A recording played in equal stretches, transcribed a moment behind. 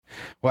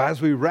Well,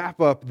 as we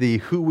wrap up the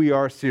Who We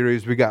Are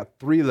series, we got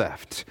 3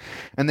 left.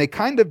 And they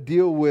kind of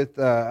deal with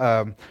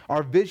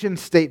our vision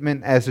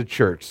statement as a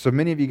church. So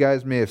many of you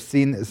guys may have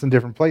seen this in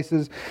different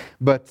places,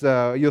 but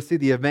you'll see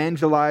the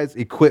evangelize,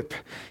 equip,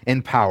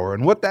 empower.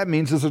 And what that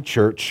means as a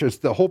church is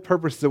the whole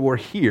purpose that we're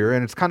here,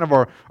 and it's kind of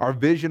our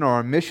vision or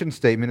our mission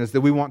statement, is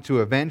that we want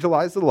to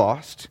evangelize the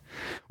lost,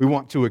 we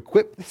want to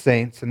equip the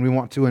saints, and we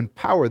want to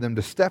empower them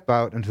to step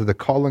out into the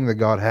calling that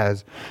God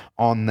has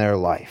on their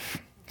life.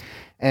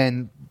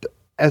 And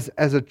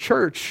as a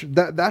church,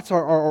 that's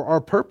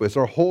our purpose.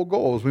 Our whole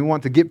goal is we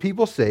want to get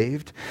people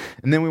saved,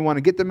 and then we want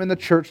to get them in the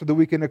church so that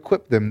we can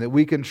equip them, that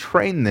we can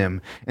train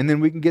them, and then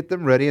we can get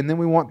them ready, and then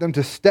we want them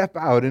to step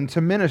out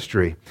into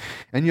ministry.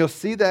 And you'll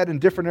see that in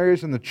different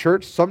areas in the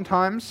church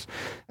sometimes,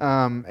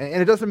 and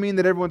it doesn't mean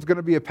that everyone's going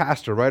to be a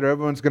pastor, right, or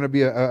everyone's going to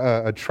be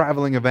a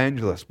traveling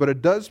evangelist, but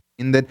it does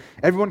mean that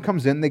everyone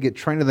comes in, they get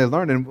trained, and they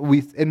learn, and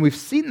we've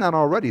seen that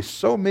already.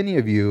 So many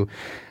of you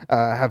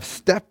have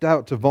stepped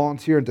out to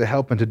volunteer and to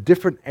help into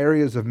different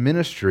areas of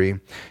ministry,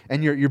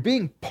 and you're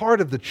being part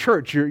of the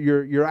church.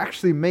 You're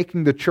actually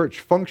making the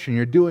church function.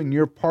 You're doing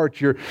your part.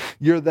 You're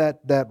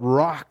that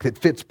rock that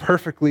fits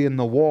perfectly in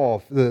the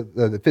wall,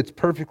 that fits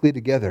perfectly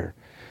together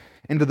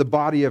into the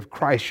body of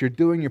Christ. You're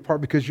doing your part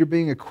because you're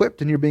being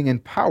equipped and you're being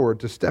empowered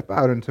to step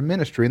out into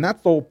ministry, and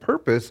that's the whole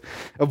purpose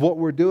of what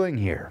we're doing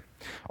here.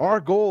 Our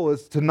goal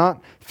is to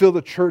not fill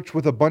the church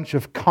with a bunch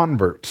of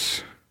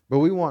converts, but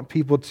we want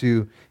people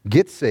to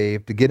get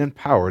saved, to get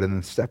empowered, and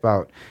then step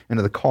out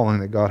into the calling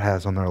that God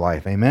has on their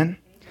life. Amen?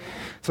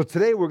 So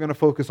today we're going to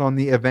focus on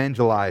the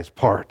evangelize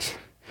part.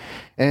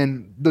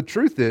 And the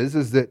truth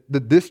is that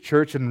this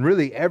church, and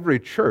really every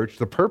church,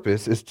 the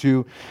purpose is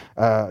to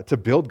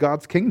build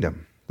God's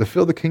kingdom, to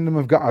fill the kingdom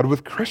of God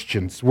with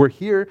Christians. We're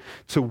here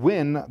to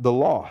win the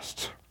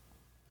lost.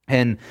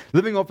 And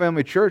Living Hope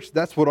Family Church,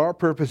 that's what our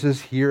purpose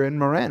is here in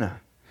Marana,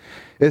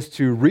 is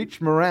to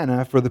reach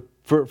Marana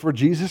for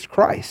Jesus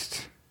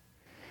Christ.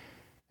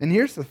 And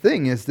here's the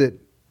thing, is that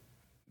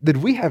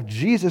we have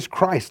Jesus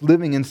Christ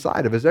living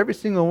inside of us. Every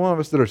single one of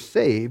us that are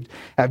saved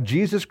have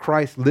Jesus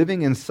Christ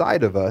living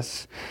inside of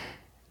us.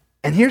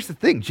 And here's the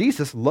thing,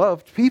 Jesus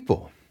loved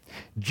people.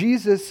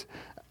 Jesus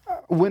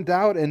went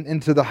out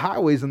into the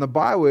highways and the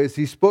byways.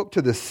 He spoke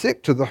to the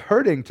sick, to the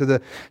hurting, to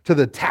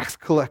the tax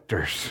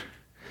collectors,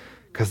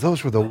 because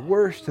those were the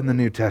worst in the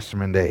New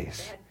Testament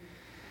days.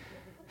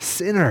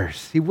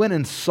 Sinners. He went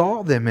and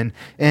saw them,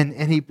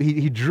 and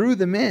he drew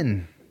them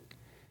in.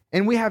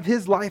 And we have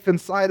His life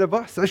inside of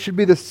us. That should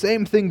be the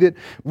same thing that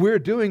we're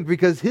doing,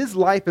 because His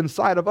life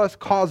inside of us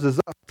causes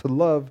us to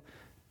love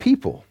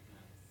people.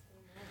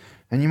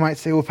 And you might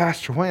say, well,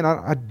 Pastor Wayne,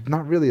 I'm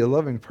not really a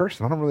loving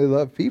person. I don't really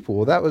love people.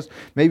 Well, that was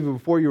maybe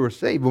before you were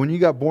saved, but when you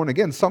got born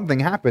again, something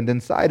happened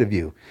inside of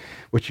you.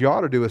 What you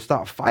ought to do is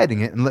stop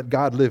fighting it and let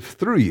God live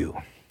through you.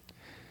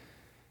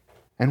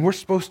 And we're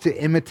supposed to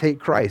imitate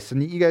Christ.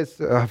 And you guys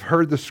have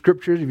heard the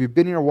scriptures if you've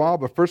been here a while,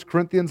 but 1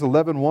 Corinthians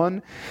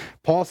 11:1,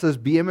 Paul says,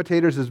 be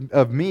imitators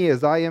of me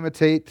as I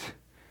imitate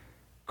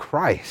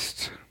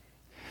Christ.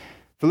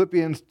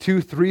 Philippians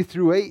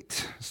 2:3-8.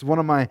 This is one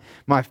of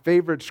my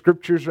favorite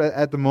scriptures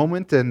at the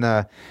moment, and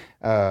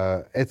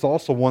it's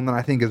also one that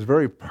I think is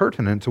very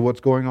pertinent to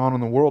what's going on in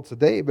the world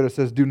today. But it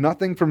says, do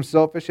nothing from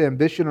selfish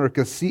ambition or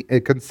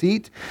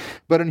conceit,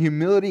 but in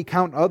humility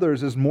count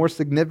others as more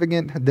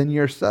significant than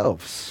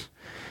yourselves.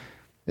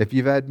 If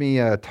you've had me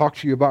talk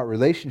to you about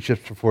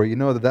relationships before, you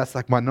know that that's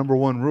like my number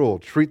one rule.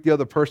 Treat the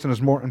other person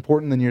as more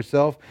important than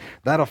yourself.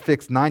 That'll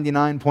fix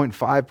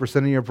 99.5%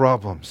 of your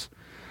problems.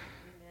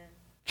 Amen.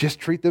 Just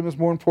treat them as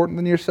more important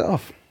than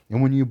yourself.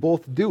 And when you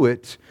both do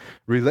it,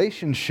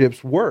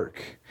 relationships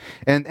work.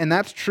 And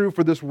that's true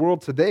for this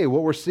world today.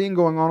 What we're seeing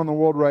going on in the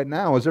world right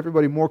now is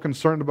everybody more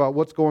concerned about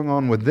what's going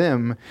on with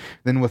them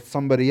than with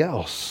somebody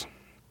else.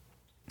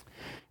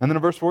 And then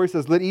in verse 4 he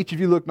says, let each of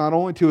you look not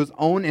only to his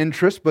own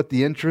interests, but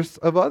the interests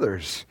of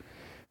others.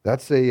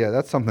 That's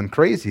something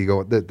crazy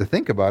to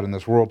think about in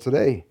this world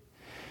today.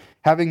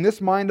 Having this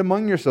mind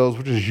among yourselves,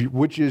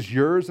 which is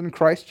yours in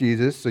Christ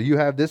Jesus. So you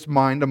have this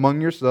mind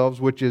among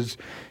yourselves, which is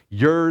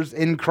yours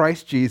in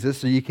Christ Jesus.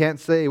 So you can't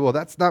say, well,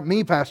 that's not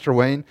me, Pastor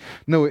Wayne.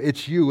 No,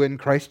 it's you in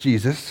Christ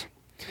Jesus.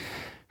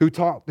 Who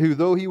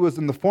though he was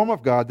in the form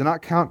of God, did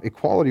not count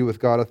equality with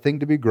God a thing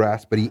to be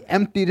grasped, but he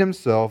emptied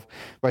himself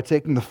by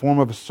taking the form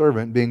of a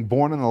servant, being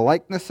born in the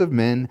likeness of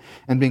men,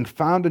 and being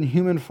found in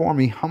human form,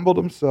 he humbled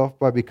himself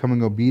by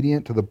becoming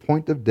obedient to the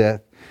point of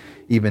death,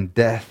 even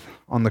death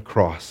on the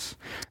cross.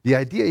 The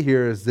idea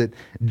here is that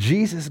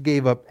Jesus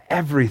gave up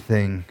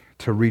everything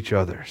to reach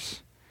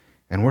others.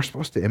 And we're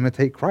supposed to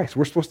imitate Christ.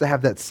 We're supposed to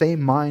have that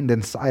same mind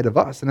inside of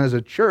us. And as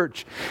a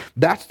church,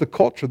 that's the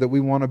culture that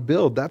we want to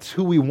build. That's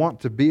who we want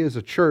to be as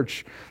a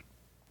church,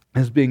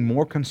 as being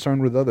more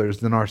concerned with others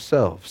than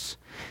ourselves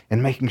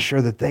and making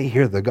sure that they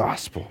hear the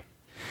gospel.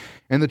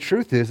 And the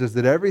truth is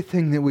that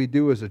everything that we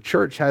do as a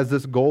church has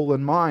this goal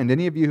in mind.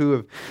 Any of you who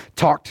have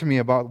talked to me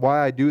about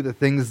why I do the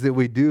things that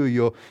we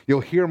do,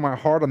 you'll hear my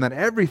heart on that.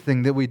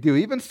 Everything that we do,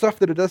 even stuff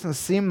that it doesn't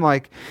seem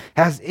like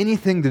has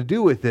anything to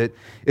do with it,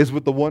 is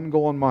with the one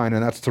goal in mind,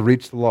 and that's to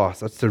reach the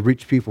lost. That's to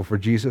reach people for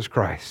Jesus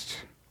Christ.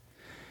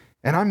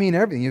 And I mean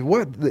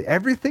everything.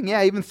 Everything,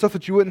 yeah, even stuff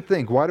that you wouldn't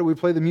think. Why do we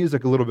play the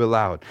music a little bit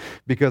loud?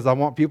 Because I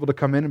want people to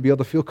come in and be able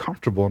to feel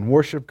comfortable and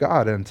worship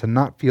God and to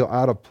not feel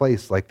out of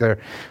place like they're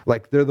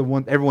the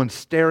one, everyone's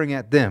staring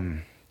at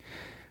them.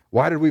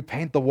 Why did we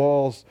paint the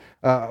walls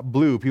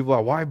blue? People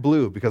are, why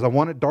blue? Because I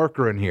want it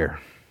darker in here.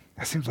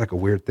 That seems like a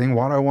weird thing.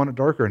 Why do I want it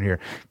darker in here?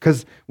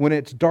 Because when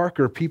it's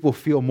darker, people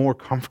feel more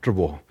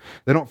comfortable.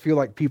 They don't feel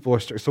like people are...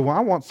 So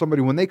I want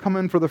somebody, when they come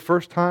in for the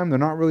first time, they're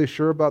not really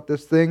sure about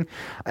this thing.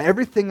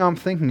 Everything I'm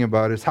thinking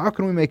about is how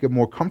can we make it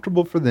more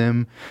comfortable for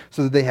them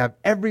so that they have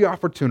every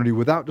opportunity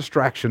without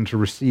distraction to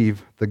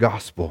receive the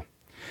gospel.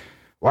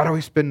 Why do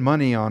we spend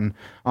money on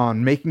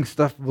making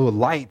stuff with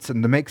lights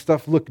and to make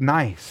stuff look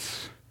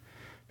nice?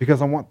 Because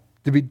I want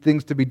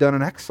things to be done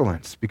in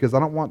excellence, because I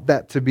don't want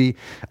that to be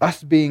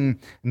us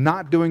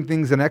not doing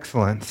things in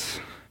excellence.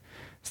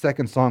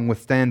 Second song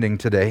withstanding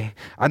today.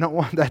 I don't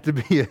want that to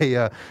be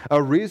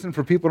a reason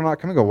for people to not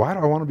come and go, why do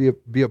I want to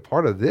be a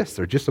part of this?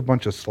 They're just a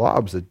bunch of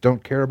slobs that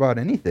don't care about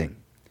anything.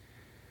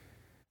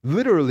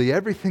 Literally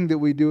everything that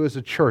we do as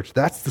a church,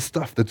 that's the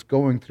stuff that's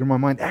going through my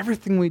mind.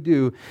 Everything we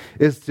do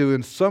is to,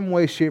 in some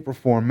way, shape, or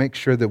form, make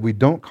sure that we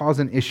don't cause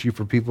an issue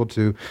for people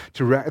to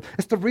react.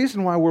 It's the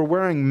reason why we're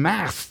wearing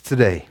masks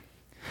today.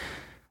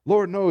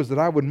 Lord knows that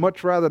I would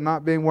much rather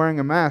not be wearing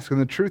a mask.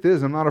 And the truth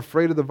is, I'm not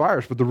afraid of the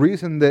virus. But the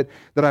reason that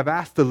I've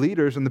asked the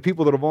leaders and the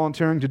people that are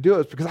volunteering to do it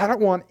is because I don't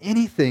want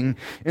anything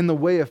in the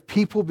way of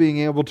people being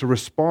able to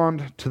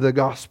respond to the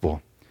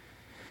gospel.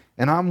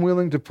 And I'm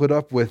willing to put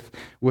up with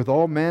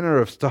all manner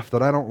of stuff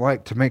that I don't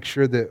like to make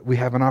sure that we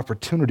have an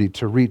opportunity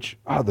to reach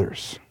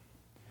others.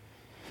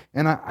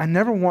 And I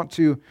never want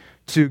to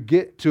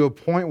get to a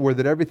point where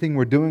that everything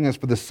we're doing is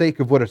for the sake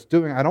of what it's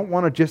doing. I don't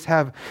want to just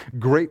have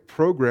great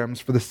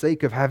programs for the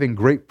sake of having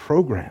great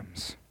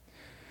programs.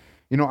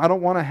 I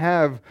don't want to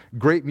have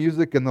great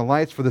music and the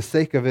lights for the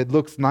sake of it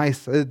looks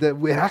nice.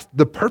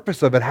 The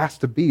purpose of it has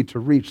to be to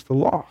reach the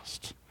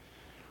lost.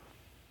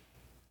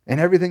 And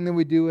everything that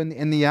we do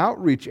in the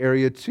outreach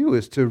area too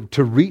is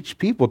to reach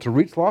people, to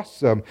reach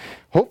lost.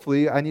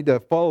 Hopefully, I need to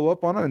follow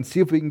up on it and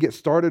see if we can get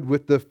started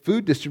with the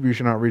food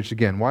distribution outreach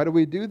again. Why do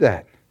we do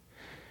that?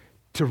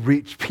 To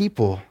reach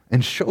people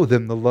and show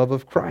them the love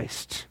of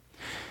Christ.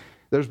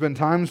 There's been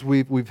times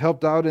we've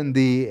helped out in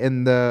the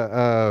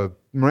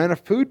Marana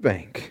Food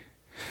Bank.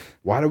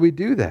 Why do we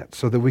do that?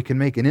 So that we can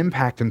make an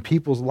impact in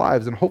people's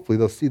lives and hopefully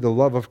they'll see the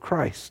love of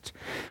Christ.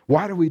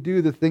 Why do we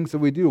do the things that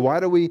we do?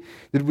 Have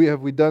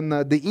we done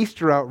the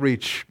Easter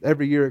outreach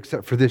every year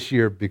except for this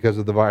year because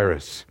of the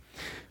virus?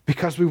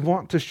 Because we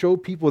want to show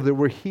people that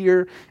we're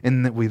here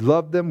and that we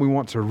love them. We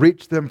want to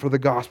reach them for the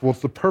gospel. It's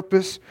the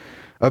purpose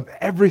of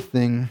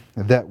everything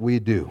that we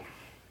do.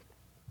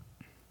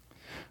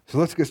 So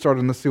let's get started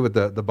and let's see what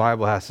the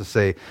Bible has to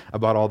say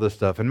about all this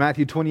stuff. In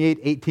Matthew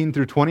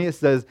 28:18-20, it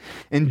says,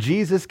 "And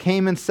Jesus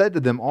came and said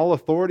to them, 'All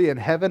authority in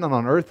heaven and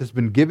on earth has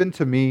been given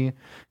to me.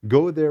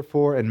 Go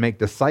therefore and make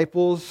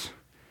disciples.'"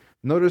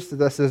 Notice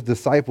that says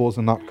disciples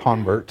and not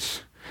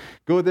converts.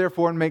 "Go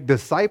therefore and make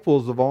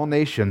disciples of all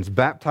nations,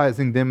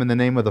 baptizing them in the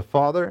name of the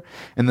Father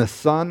and the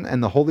Son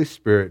and the Holy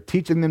Spirit,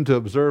 teaching them to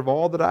observe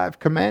all that I have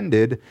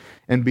commanded.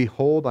 And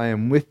behold, I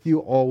am with you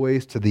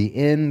always to the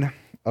end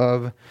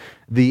of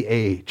the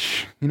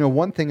age."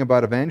 One thing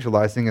about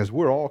evangelizing is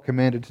we're all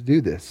commanded to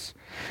do this.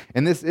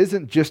 And this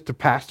isn't just to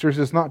pastors,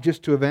 it's not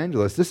just to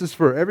evangelists. This is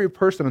for every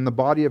person in the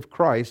body of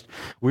Christ.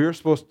 We are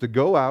supposed to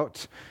go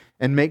out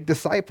and make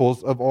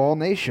disciples of all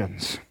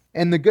nations.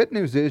 And the good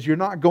news is you're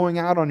not going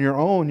out on your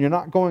own. You're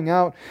not going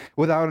out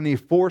without any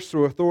force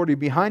or authority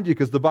behind you,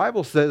 because the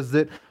Bible says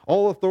that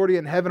all authority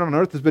in heaven and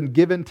on earth has been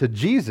given to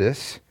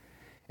Jesus,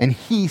 and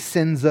He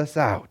sends us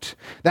out.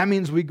 That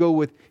means we go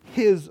with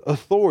His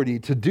authority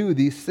to do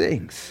these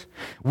things.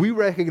 We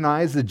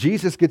recognize that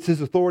Jesus gets His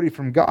authority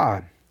from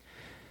God.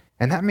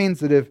 And that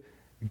means that if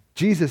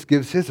Jesus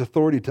gives His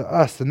authority to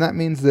us, and that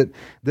means that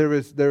there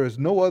is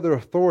no other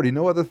authority,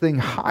 no other thing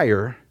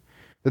higher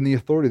than the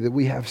authority that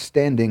we have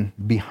standing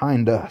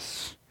behind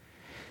us.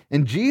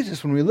 And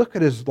Jesus, when we look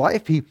at His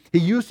life, He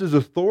used His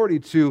authority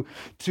to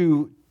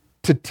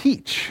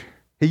teach.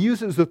 He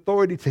used His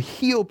authority to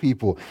heal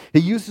people.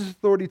 He used His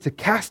authority to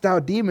cast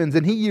out demons,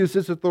 and He used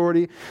His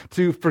authority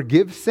to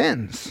forgive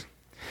sins.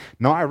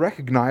 Now, I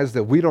recognize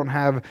that we don't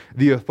have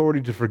the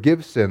authority to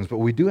forgive sins, but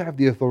we do have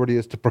the authority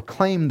is to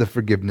proclaim the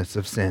forgiveness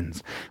of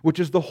sins, which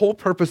is the whole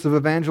purpose of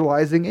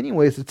evangelizing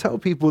anyways, to tell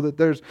people that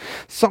there's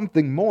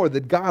something more,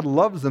 that God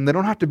loves them. They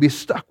don't have to be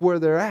stuck where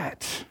they're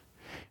at,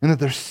 and that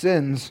their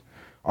sins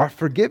are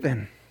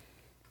forgiven.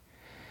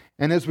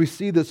 And as we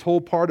see this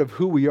whole part of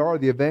who we are,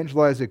 the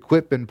evangelize,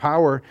 equip,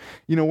 empower,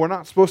 we're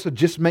not supposed to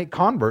just make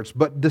converts,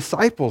 but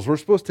disciples. We're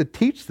supposed to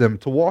teach them,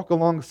 to walk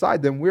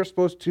alongside them. We're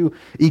supposed to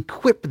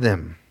equip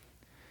them.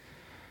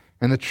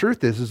 And the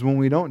truth is when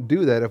we don't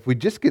do that, if we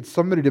just get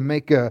somebody to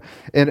make an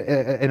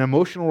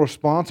emotional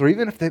response, or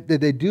even if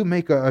they do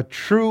make a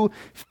true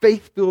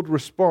faith-filled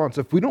response,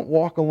 if we don't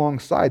walk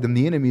alongside them,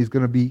 the enemy is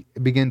going to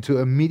begin to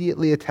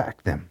immediately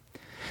attack them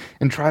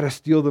and try to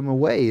steal them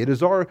away. It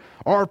is our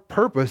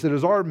purpose, it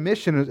is our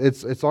mission,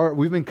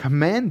 we've been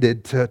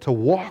commanded to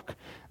walk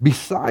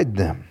beside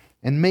them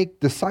and make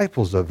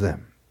disciples of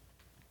them.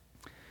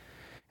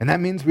 And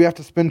that means we have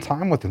to spend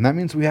time with them. That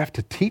means we have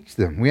to teach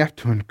them. We have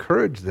to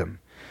encourage them.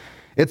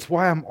 It's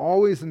why I'm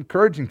always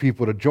encouraging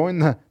people to join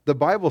the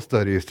Bible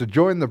studies, to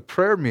join the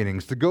prayer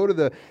meetings, to go to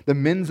the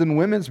men's and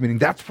women's meeting.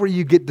 That's where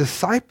you get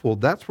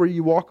discipled. That's where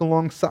you walk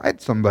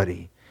alongside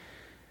somebody.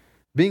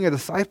 Being a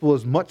disciple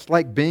is much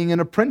like being an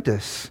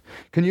apprentice.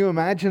 Can you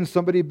imagine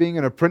somebody being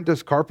an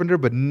apprentice carpenter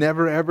but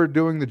never ever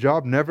doing the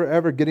job, never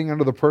ever getting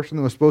under the person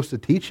that was supposed to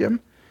teach him?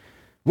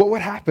 What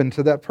would happen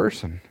to that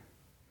person?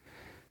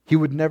 He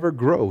would never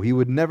grow. He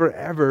would never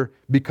ever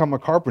become a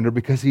carpenter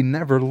because he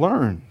never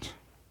learned.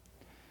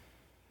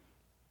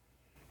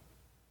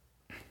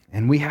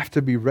 And we have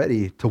to be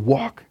ready to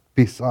walk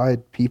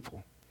beside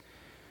people.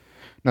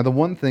 Now, the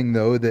one thing,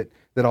 though, that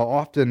I'll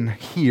often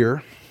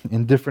hear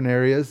in different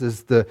areas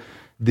is the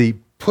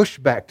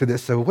pushback to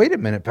this. So, wait a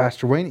minute,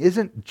 Pastor Wayne,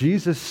 isn't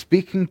Jesus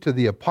speaking to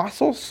the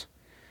apostles?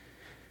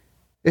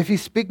 If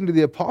he's speaking to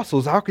the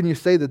apostles, how can you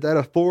say that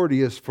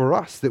authority is for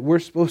us, that we're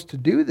supposed to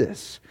do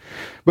this?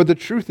 But the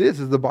truth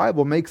is the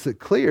Bible makes it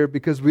clear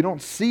because we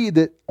don't see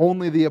that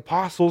only the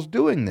apostles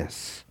doing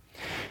this.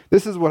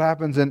 This is what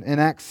happens in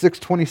Acts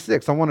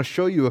 6:26. I want to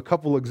show you a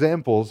couple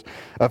examples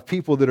of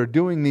people that are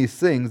doing these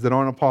things that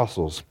aren't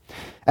apostles.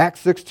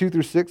 Acts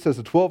 6:2-6 says,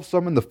 the 12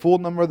 summoned the full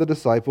number of the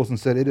disciples and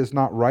said, it is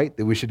not right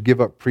that we should give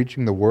up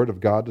preaching the word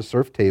of God to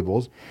serve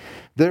tables.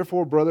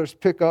 Therefore, brothers,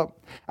 pick up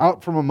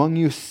out from among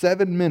you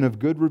 7 men of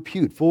good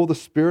repute, full of the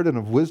Spirit and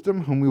of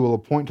wisdom, whom we will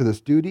appoint to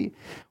this duty.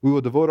 We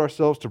will devote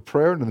ourselves to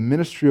prayer and to the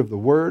ministry of the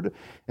word.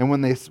 And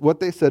what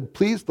they said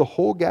pleased the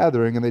whole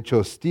gathering, and they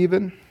chose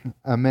Stephen,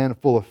 a man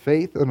full of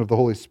faith and of the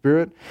Holy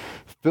Spirit,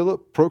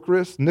 Philip,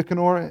 Prochorus,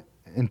 Nicanor,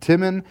 and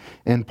Timon,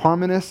 and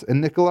Parmenas,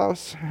 and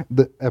Nicolaus,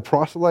 a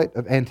proselyte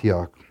of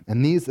Antioch.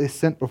 And these they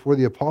sent before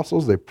the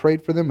apostles. They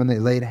prayed for them, and they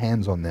laid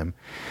hands on them.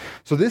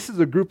 So this is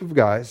a group of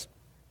guys.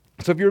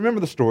 So if you remember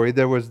the story,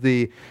 there was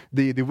the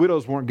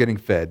widows weren't getting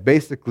fed.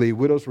 Basically,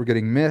 widows were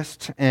getting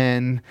missed,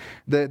 and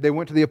they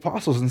went to the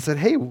apostles and said,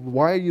 hey,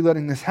 why are you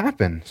letting this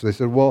happen? So they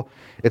said, well,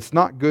 it's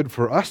not good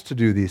for us to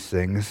do these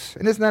things.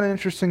 And isn't that an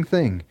interesting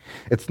thing?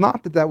 It's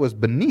not that was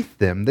beneath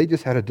them. They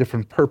just had a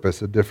different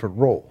purpose, a different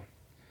role.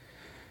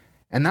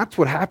 And that's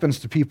what happens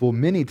to people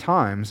many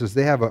times, is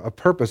they have a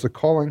purpose, a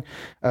calling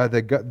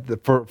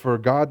for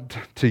God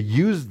to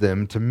use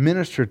them, to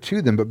minister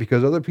to them, but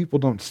because other people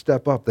don't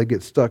step up, they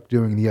get stuck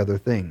doing the other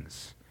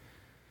things.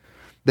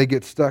 They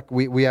get stuck.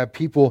 We have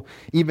people,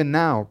 even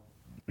now,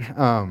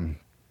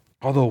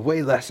 although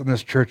way less in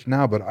this church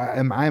now, but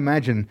I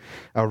imagine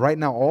right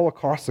now all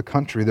across the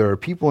country, there are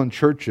people in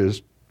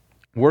churches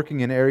working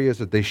in areas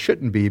that they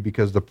shouldn't be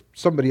because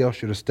somebody else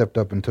should have stepped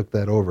up and took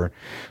that over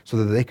so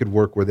that they could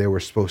work where they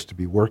were supposed to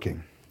be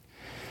working.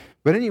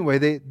 But anyway,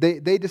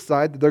 they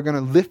decide that they're going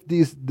to lift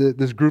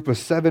this group of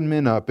 7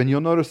 men up, and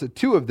you'll notice that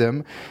 2 of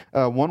them,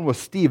 one was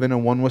Stephen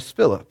and one was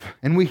Philip,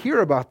 and we hear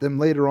about them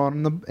later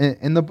on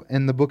in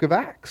the book of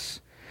Acts.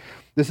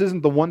 This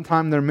isn't the one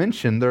time they're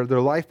mentioned. Their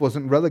life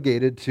wasn't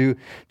relegated to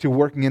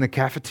working in a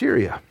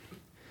cafeteria.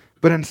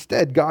 But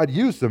instead, God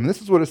used them.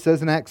 This is what it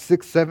says in Acts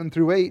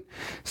 6:7-8.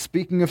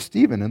 Speaking of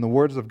Stephen, and the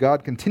words of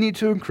God continued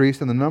to increase,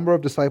 and the number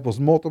of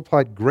disciples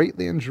multiplied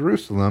greatly in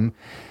Jerusalem,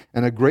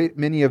 and a great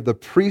many of the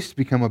priests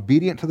become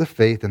obedient to the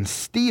faith. And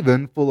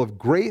Stephen, full of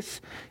grace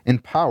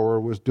and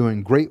power, was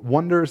doing great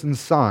wonders and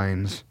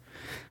signs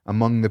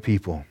among the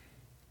people.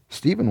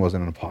 Stephen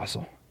wasn't an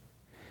apostle,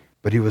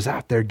 but he was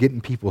out there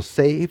getting people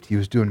saved. He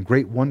was doing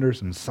great wonders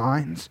and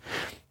signs.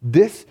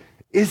 This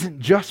isn't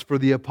just for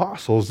the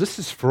apostles. This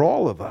is for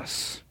all of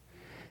us.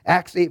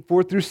 Acts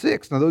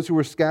 8:4-6. Now those who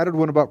were scattered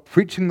went about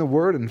preaching the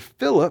word, and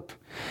Philip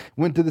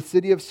went to the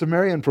city of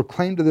Samaria and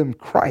proclaimed to them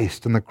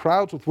Christ. And the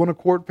crowds with one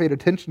accord paid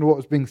attention to what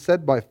was being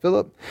said by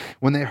Philip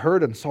when they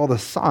heard and saw the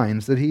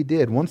signs that he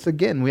did. Once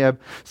again, we have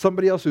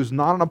somebody else who's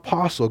not an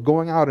apostle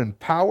going out in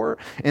power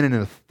and in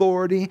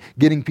authority,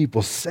 getting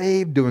people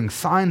saved, doing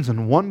signs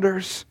and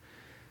wonders.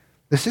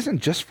 This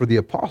isn't just for the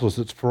apostles,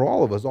 it's for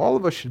all of us. All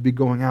of us should be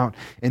going out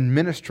and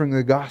ministering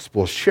the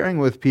gospel, sharing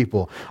with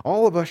people.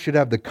 All of us should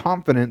have the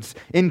confidence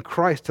in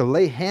Christ to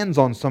lay hands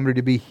on somebody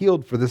to be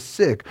healed for the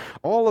sick.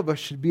 All of us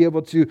should be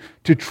able to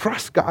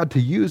trust God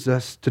to use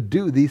us to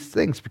do these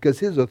things because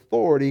his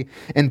authority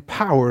and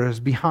power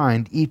is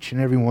behind each and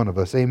every one of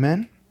us.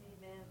 Amen?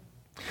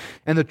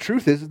 And the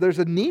truth is there's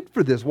a need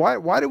for this.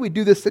 Why do we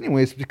do this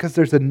anyways? Because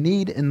there's a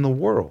need in the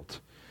world.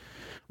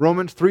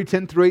 Romans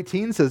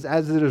 3:10-18 says,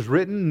 as it is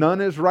written,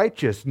 none is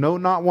righteous, no,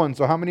 not one.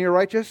 So how many are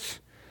righteous?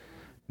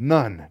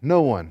 None,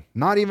 no one,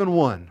 not even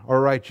one are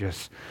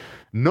righteous.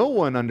 No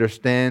one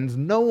understands.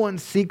 No one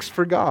seeks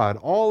for God.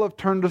 All have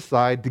turned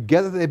aside.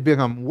 Together they've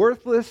become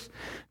worthless.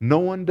 No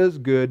one does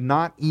good,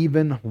 not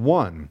even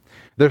one.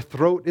 Their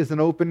throat is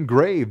an open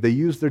grave. They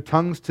use their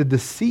tongues to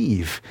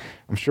deceive.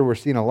 I'm sure we're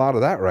seeing a lot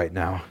of that right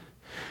now.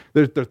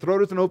 Their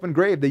throat is an open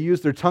grave. They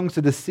use their tongues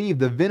to deceive.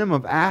 The venom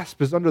of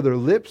asp is under their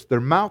lips. Their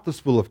mouth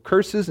is full of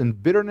curses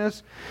and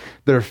bitterness.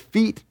 Their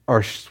feet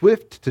are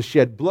swift to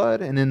shed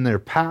blood, and in their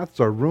paths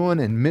are ruin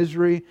and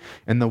misery.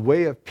 And the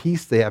way of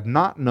peace they have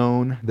not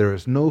known. There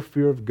is no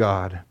fear of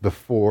God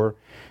before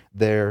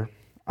their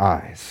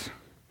eyes.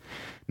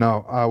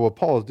 Now, what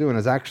Paul is doing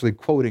is actually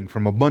quoting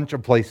from a bunch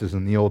of places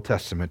in the Old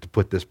Testament to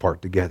put this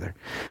part together.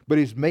 But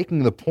he's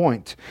making the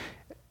point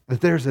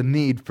that there's a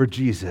need for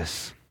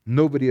Jesus.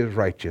 Nobody is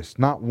righteous,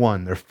 not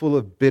one. They're full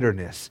of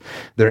bitterness.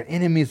 They're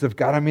enemies of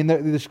God. I mean,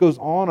 this goes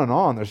on and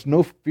on. There's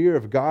no fear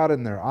of God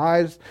in their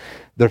eyes.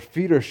 Their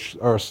feet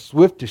are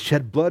swift to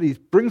shed blood. He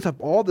brings up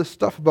all this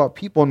stuff about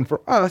people. And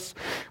for us,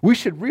 we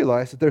should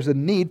realize that there's a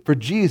need for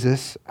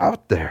Jesus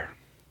out there.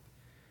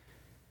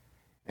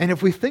 And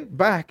if we think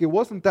back, it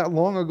wasn't that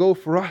long ago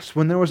for us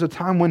when there was a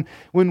time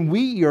when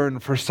we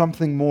yearned for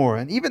something more.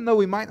 And even though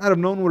we might not have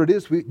known what it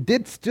is, we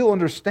did still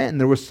understand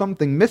there was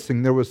something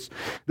missing. There was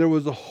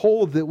a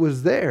hole that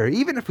was there,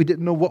 even if we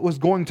didn't know what was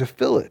going to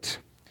fill it.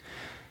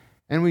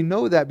 And we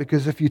know that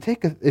because if you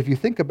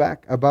think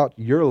back about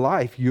your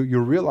life, you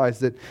realize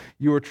that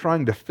you were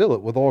trying to fill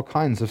it with all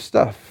kinds of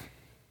stuff.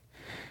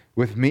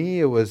 With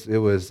me, it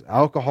was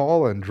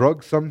alcohol and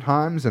drugs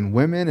sometimes, and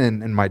women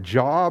and my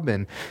job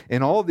and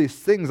all these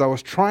things. I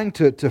was trying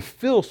to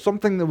fill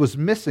something that was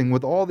missing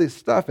with all this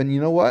stuff. And you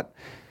know what?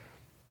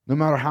 No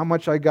matter how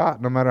much I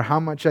got, no matter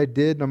how much I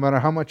did, no matter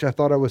how much I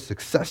thought I was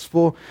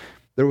successful,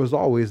 there was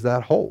always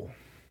that hole.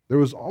 There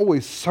was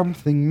always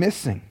something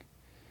missing.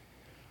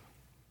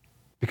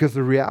 Because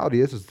the reality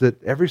is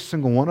that every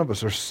single one of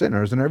us are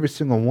sinners, and every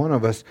single one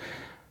of us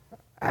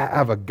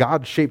have a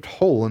God-shaped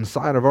hole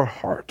inside of our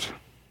heart.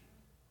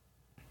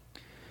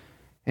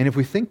 And if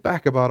we think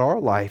back about our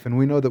life and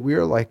we know that we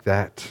are like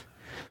that,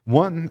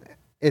 one,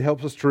 it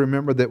helps us to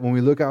remember that when we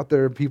look out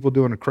there at people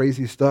doing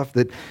crazy stuff,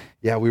 that,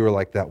 yeah, we were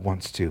like that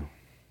once too.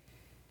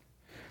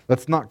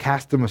 Let's not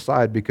cast them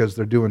aside because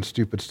they're doing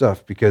stupid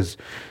stuff, because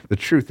the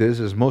truth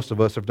is most of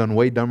us have done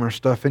way dumber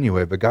stuff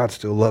anyway, but God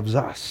still loves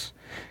us.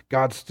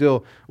 God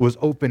still was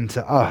open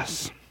to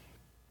us.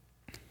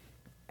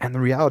 And the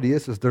reality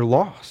is they're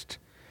lost.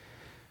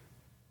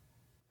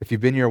 If you've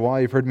been here a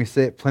while, you've heard me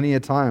say it plenty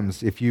of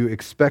times. If you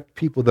expect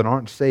people that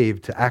aren't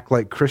saved to act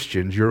like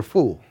Christians, you're a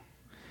fool.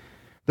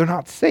 They're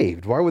not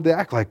saved. Why would they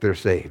act like they're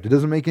saved? It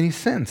doesn't make any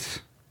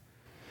sense.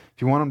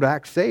 If you want them to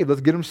act saved,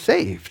 let's get them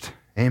saved.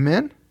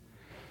 Amen?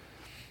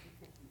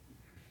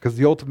 Because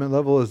the ultimate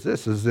level is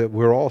this, is that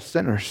we're all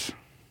sinners.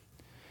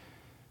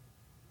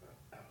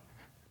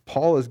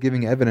 Paul is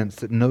giving evidence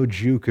that no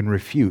Jew can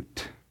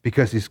refute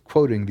because he's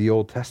quoting the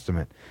Old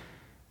Testament.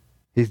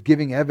 He's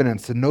giving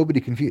evidence that nobody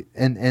can,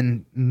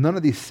 and none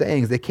of these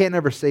sayings, they can't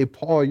ever say,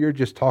 Paul, you're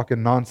just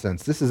talking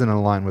nonsense. This isn't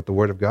in line with the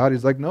Word of God.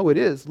 He's like, no, it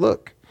is.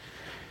 Look.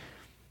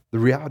 The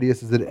reality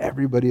is that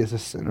everybody is a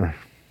sinner.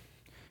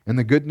 And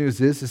the good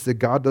news is that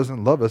God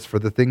doesn't love us for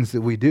the things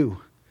that we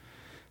do.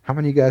 How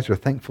many of you guys are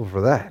thankful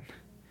for that?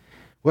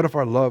 What if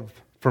our love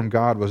from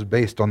God was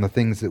based on the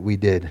things that we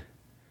did?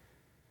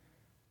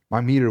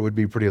 My meter would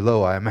be pretty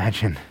low, I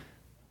imagine.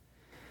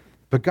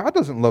 But God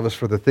doesn't love us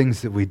for the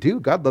things that we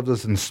do. God loves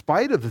us in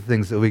spite of the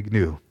things that we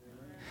do.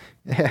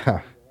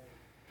 Yeah.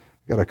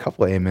 Got a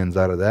couple of amens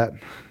out of that.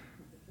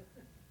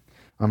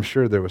 I'm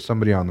sure there was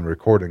somebody on the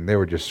recording. They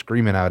were just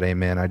screaming out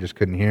amen. I just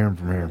couldn't hear them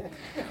from here.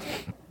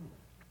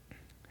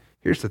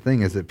 Here's the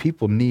thing is that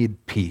people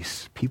need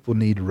peace. People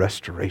need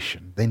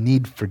restoration. They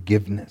need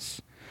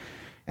forgiveness.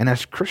 And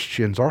as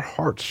Christians, our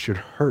hearts should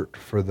hurt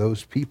for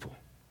those people.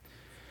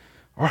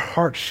 Our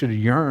hearts should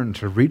yearn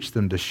to reach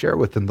them, to share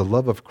with them the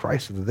love of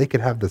Christ so that they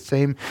could have the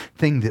same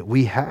thing that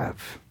we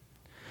have.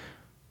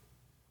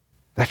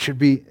 That should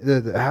be,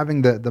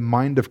 having the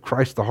mind of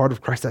Christ, the heart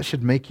of Christ, that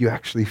should make you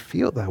actually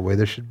feel that way.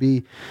 There should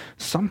be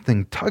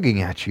something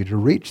tugging at you to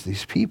reach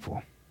these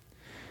people.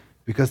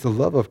 Because the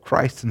love of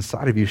Christ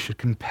inside of you should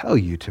compel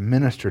you to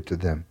minister to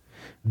them.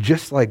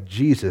 Just like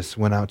Jesus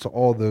went out to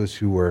all those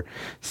who were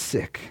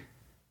sick,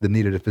 that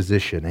needed a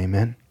physician.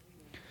 Amen?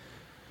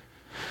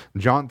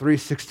 John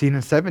 3:16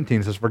 and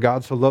 17 says, for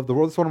God so loved the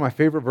world. It's one of my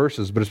favorite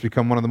verses, but it's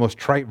become one of the most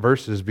trite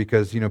verses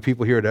because,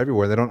 people hear it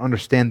everywhere. They don't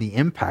understand the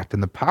impact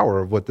and the power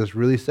of what this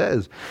really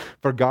says.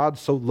 For God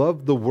so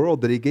loved the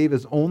world that he gave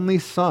his only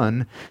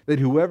Son, that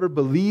whoever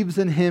believes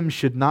in him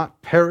should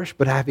not perish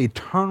but have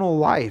eternal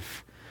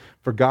life.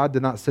 For God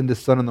did not send his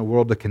Son in the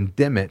world to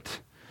condemn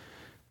it,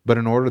 but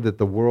in order that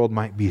the world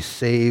might be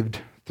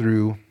saved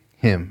through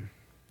him.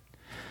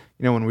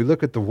 When we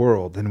look at the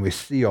world and we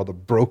see all the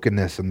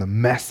brokenness and the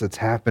mess that's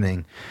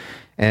happening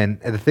and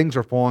the things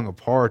are falling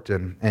apart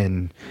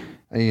and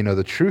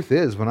the truth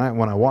is when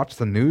I watch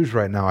the news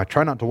right now, I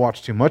try not to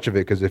watch too much of it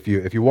because if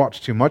you watch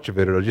too much of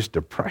it, it'll just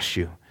depress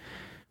you.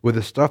 with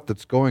the stuff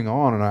that's going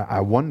on. And I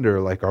wonder,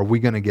 like, are we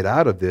going to get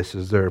out of this?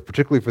 Is there,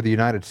 particularly for the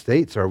United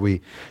States, are we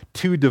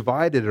too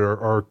divided,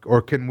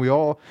 or can we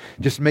all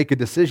just make a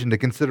decision to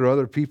consider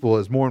other people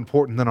as more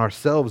important than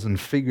ourselves and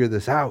figure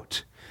this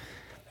out?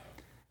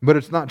 But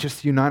it's not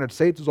just the United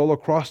States, it's all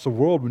across the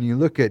world. When you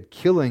look at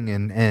killing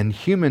and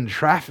human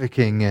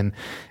trafficking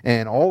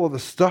and all of the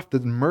stuff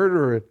that's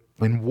murder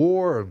and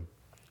war,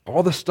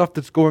 all the stuff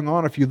that's going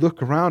on, if you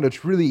look around,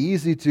 it's really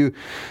easy to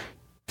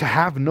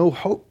have no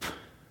hope.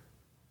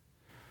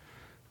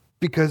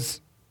 Because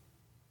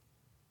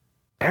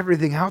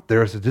everything out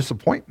there is a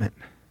disappointment.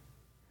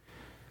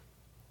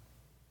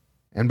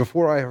 And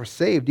before I was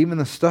saved, even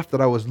the stuff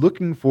that I was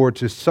looking for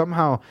to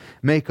somehow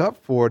make up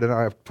for it, and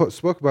I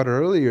spoke about it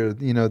earlier,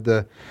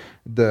 the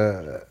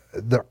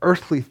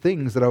earthly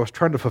things that I was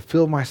trying to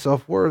fulfill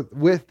myself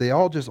with, they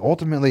all just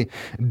ultimately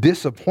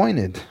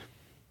disappointed.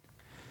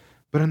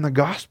 But in the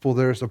gospel,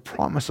 there's a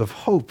promise of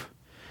hope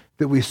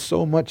that we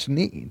so much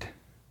need.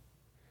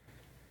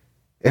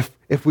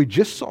 If we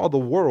just saw the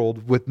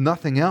world with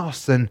nothing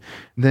else, then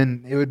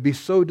it would be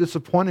so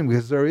disappointing,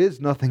 because there is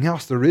nothing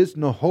else. There is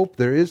no hope.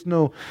 There is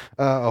no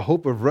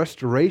hope of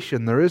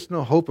restoration. There is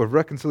no hope of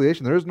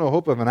reconciliation. There is no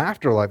hope of an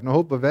afterlife, no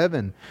hope of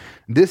heaven.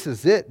 This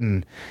is it,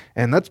 and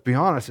let's be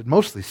honest, it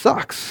mostly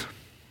sucks.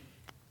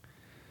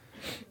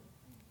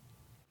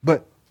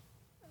 But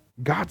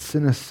God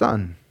sent His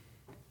Son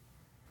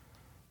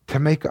to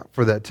make up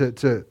for that,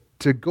 to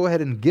go ahead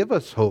and give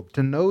us hope,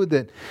 to know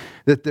that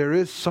there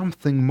is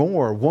something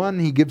more. One,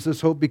 He gives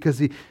us hope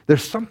because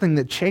there's something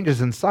that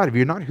changes inside of you.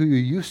 You're not who you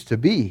used to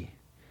be.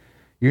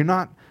 You're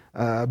not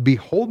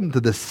beholden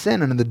to the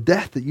sin and the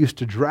death that used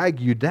to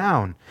drag you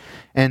down.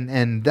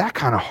 And that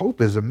kind of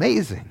hope is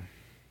amazing.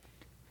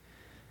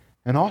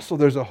 And also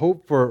there's a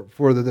hope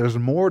for that there's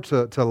more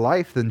to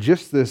life than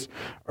just this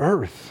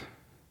earth.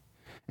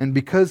 And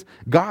because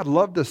God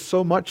loved us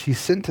so much, He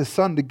sent His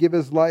Son to give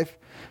His life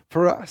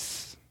for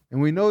us.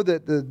 And we know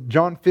that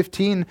John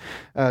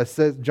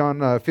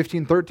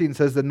 15:13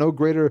 says that no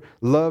greater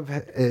love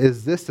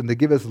is this than to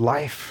give His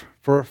life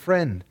for a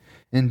friend.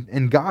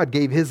 And God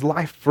gave His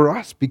life for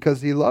us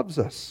because He loves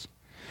us.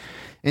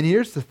 And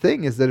here's the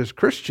thing, is that as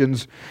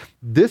Christians,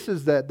 this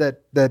is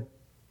that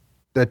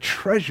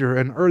treasure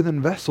in earthen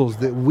vessels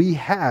that we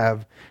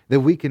have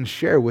that we can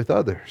share with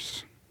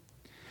others.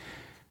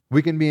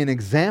 We can be an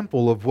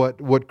example of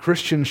what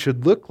Christians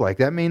should look like.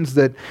 That means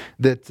that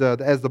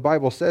as the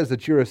Bible says,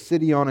 that you're a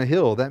city on a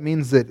hill. That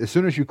means that as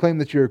soon as you claim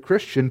that you're a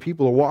Christian,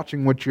 people are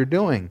watching what you're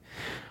doing.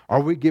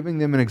 Are we giving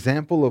them an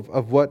example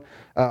of what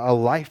a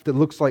life that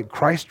looks like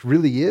Christ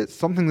really is?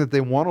 Something that they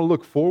want to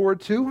look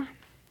forward to?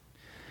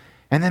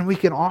 And then we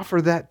can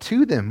offer that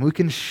to them. We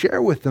can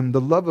share with them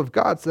the love of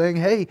God, saying,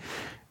 hey,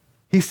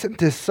 He sent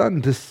His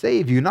Son to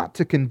save you, not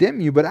to condemn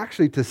you, but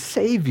actually to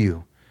save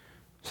you,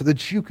 so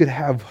that you could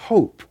have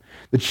hope,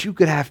 that you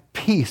could have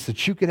peace,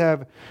 that you could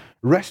have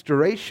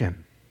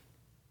restoration.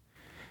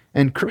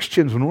 And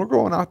Christians, when we're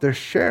going out there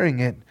sharing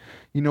it,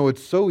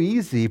 it's so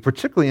easy,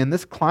 particularly in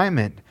this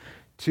climate,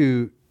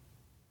 to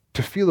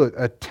feel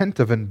a tint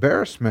of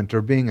embarrassment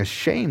or being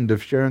ashamed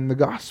of sharing the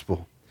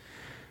gospel.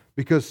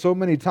 Because so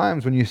many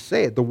times when you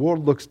say it, the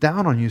world looks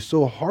down on you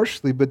so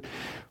harshly. But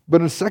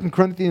in 2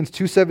 Corinthians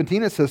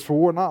 2:17 it says, for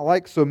we're not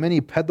like so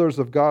many peddlers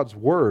of God's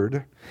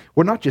word.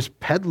 We're not just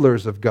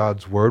peddlers of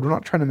God's word. We're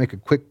not trying to make a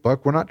quick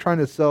buck. We're not trying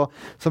to sell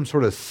some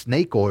sort of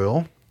snake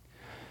oil.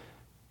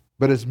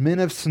 But as men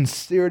of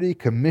sincerity,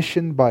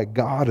 commissioned by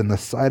God in the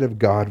sight of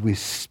God, we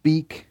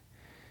speak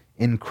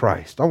in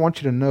Christ. I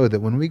want you to know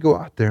that when we go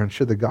out there and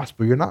share the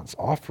gospel, you're not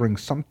offering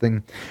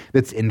something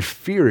that's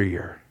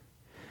inferior.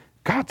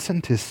 God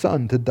sent His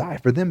Son to die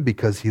for them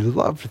because He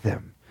loved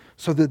them,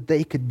 so that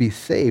they could be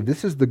saved.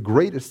 This is the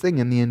greatest thing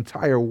in the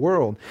entire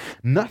world.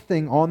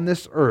 Nothing on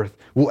this earth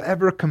will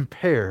ever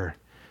compare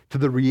to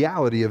the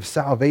reality of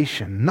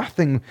salvation.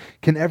 Nothing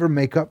can ever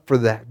make up for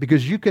that,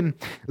 because you can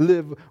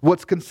live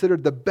what's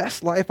considered the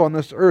best life on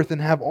this earth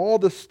and have all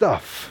the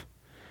stuff.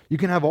 You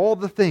can have all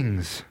the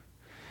things,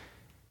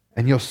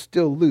 and you'll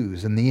still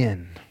lose in the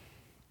end.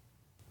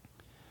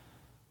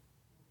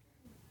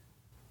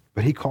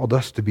 But He called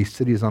us to be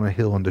cities on a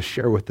hill and to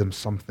share with them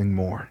something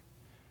more.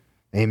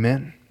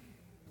 Amen.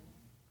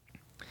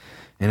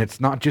 And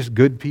it's not just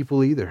good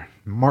people either.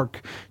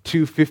 Mark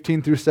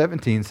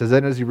 2:15-17 says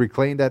that as He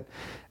reclined at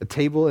a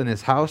table in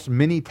His house,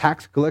 many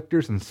tax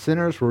collectors and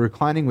sinners were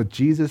reclining with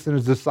Jesus and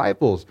His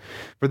disciples.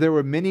 For there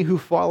were many who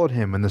followed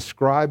Him, and the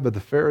scribe of the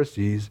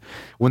Pharisees,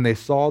 when they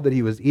saw that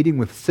He was eating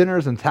with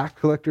sinners and tax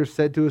collectors,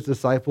 said to His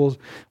disciples,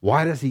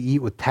 why does He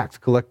eat with tax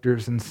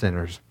collectors and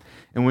sinners?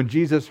 And when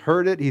Jesus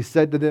heard it, He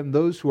said to them,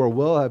 those who are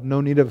well have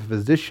no need of a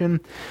physician,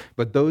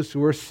 but those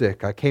who are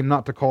sick. I came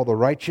not to call the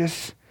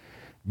righteous,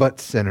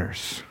 but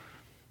sinners.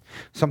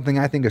 Something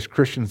I think as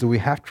Christians that we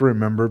have to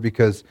remember,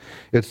 because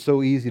it's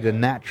so easy to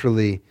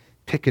naturally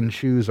pick and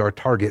choose our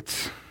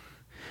targets.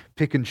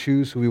 pick and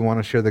choose who we want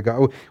to share the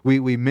gospel.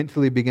 We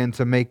mentally begin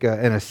to make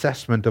an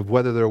assessment of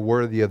whether they're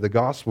worthy of the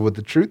gospel. But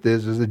the truth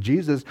is that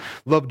Jesus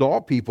loved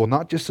all people,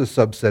 not just a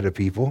subset of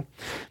people.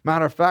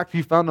 Matter of fact,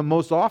 he found them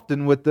most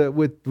often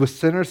with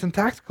sinners and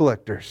tax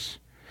collectors,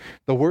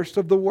 the worst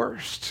of the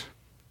worst.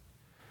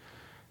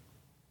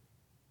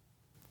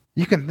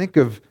 You can think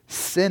of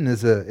sin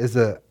as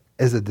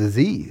a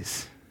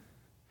disease,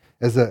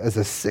 as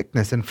a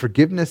sickness, and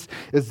forgiveness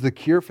is the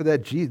cure for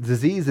that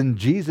disease, and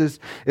Jesus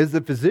is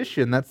the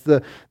physician. That's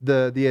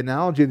the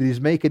analogy that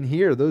he's making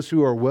here. Those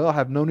who are well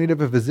have no need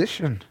of a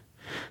physician.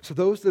 So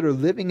those that are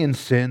living in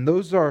sin,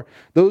 those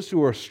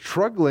who are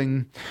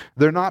struggling,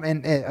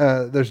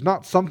 there's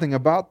not something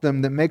about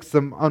them that makes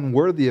them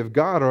unworthy of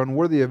God or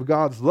unworthy of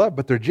God's love,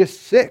 but they're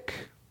just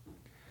sick.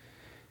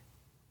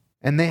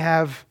 And they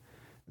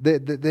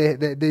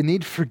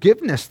need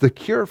forgiveness, the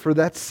cure for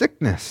that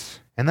sickness.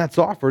 And that's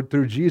offered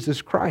through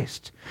Jesus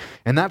Christ.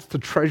 And that's the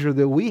treasure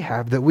that we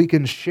have that we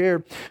can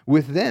share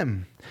with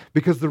them.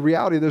 Because the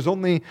reality, there's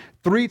only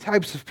 3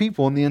 types of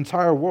people in the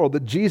entire world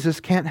that Jesus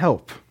can't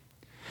help.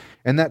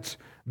 And that's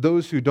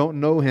those who don't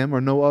know him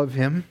or know of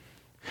him.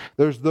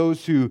 There's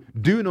those who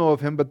do know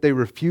of him, but they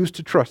refuse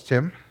to trust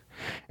him.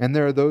 And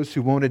there are those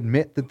who won't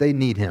admit that they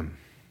need him.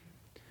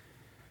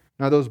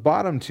 Now, those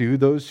bottom 2,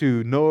 those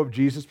who know of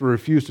Jesus but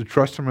refuse to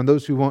trust him, and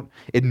those who won't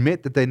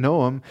admit that they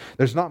know him,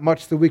 there's not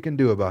much that we can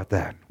do about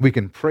that. We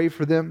can pray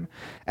for them,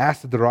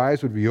 ask that their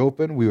eyes would be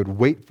open. We would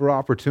wait for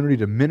opportunity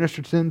to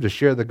minister to them, to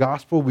share the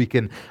gospel. We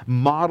can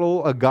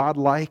model a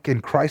God-like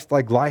and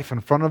Christ-like life in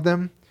front of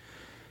them.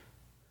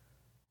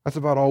 That's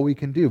about all we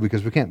can do,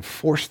 because we can't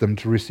force them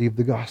to receive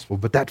the gospel.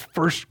 But that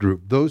first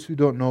group, those who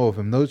don't know of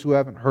him, those who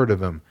haven't heard of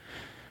him,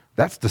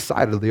 that's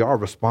decidedly our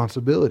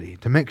responsibility,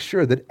 to make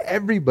sure that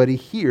everybody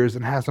hears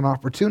and has an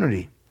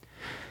opportunity.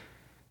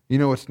 You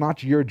know, it's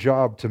not your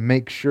job to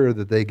make sure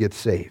that they get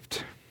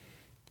saved.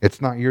 It's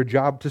not your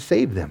job to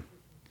save them.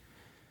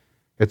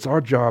 It's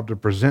our job to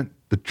present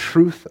the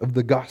truth of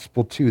the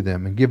gospel to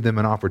them and give them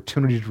an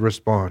opportunity to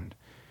respond.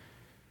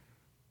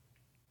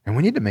 And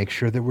we need to make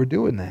sure that we're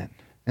doing that.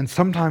 And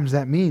sometimes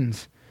that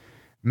means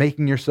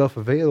making yourself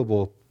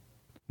available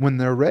when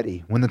they're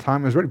ready, when the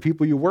time is ready.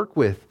 People you work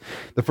with,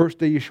 the first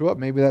day you show up,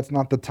 maybe that's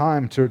not the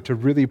time to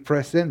really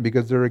press in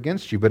because they're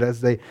against you. But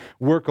as they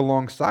work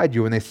alongside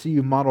you and they see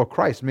you model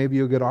Christ, maybe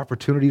you'll get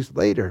opportunities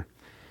later.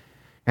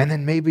 And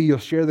then maybe you'll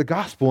share the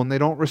gospel and they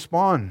don't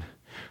respond.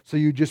 So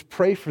you just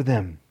pray for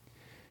them.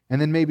 And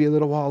then maybe a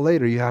little while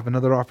later you have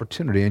another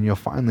opportunity and you'll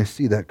finally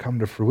see that come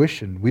to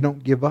fruition. We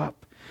don't give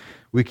up.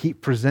 We keep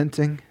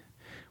presenting.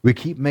 We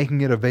keep making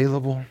it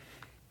available.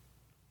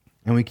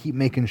 And we keep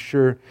making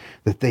sure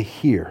that they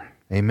hear.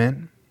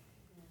 Amen?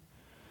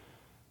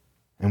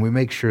 And we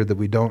make sure that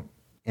we don't,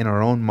 in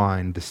our own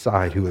mind,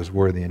 decide who is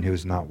worthy and who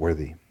is not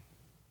worthy.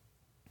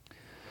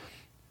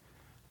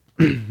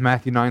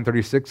 Matthew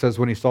 9:36 says,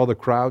 when he saw the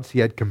crowds, he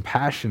had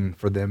compassion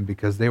for them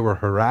because they were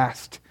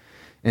harassed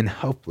and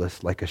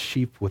helpless like a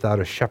sheep without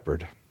a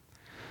shepherd.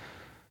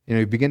 You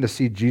know, you begin to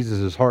see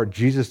Jesus' heart.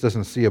 Jesus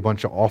doesn't see a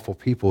bunch of awful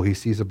people. He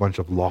sees a bunch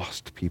of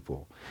lost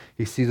people.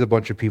 He sees a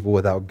bunch of people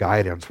without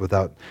guidance,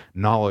 without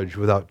knowledge,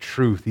 without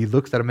truth. He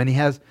looks at them and he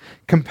has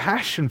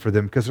compassion for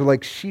them because they're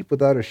like sheep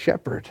without a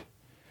shepherd.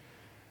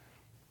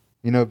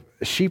 You know,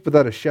 a sheep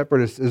without a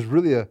shepherd is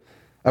really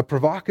a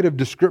provocative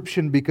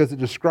description because it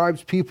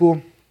describes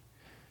people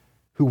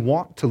who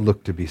want to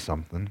look to be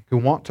something, who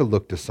want to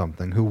look to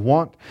something, who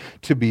want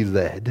to be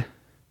led.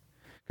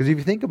 Because if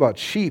you think about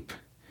sheep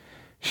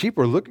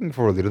are looking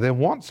for a leader. They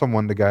want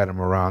someone to guide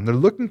them around. They're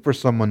looking for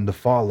someone to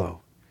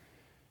follow.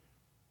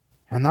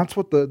 And that's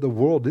what the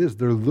world is.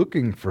 They're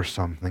looking for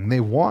something. They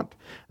want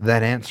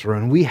that answer,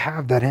 and we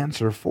have that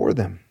answer for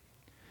them.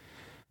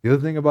 The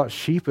other thing about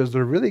sheep is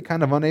they're really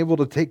kind of unable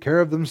to take care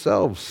of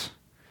themselves.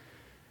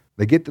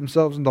 They get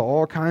themselves into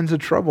all kinds of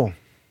trouble.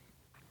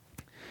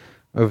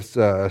 There's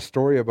a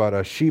story about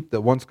a sheep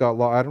that once got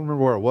lost. I don't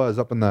remember where it was,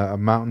 up in the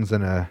mountains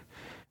in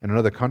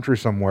another country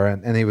somewhere,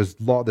 and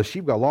the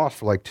sheep got lost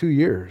for like 2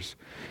 years.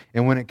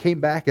 And when it came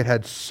back, it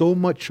had so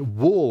much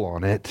wool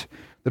on it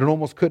that it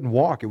almost couldn't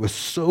walk. It was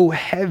so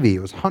heavy.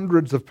 It was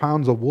hundreds of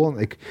pounds of wool.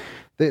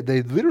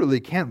 They literally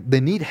can't. They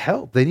need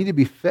help. They need to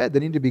be fed. They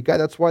need to be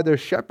guided. That's why they're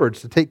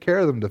shepherds, to take care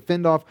of them, to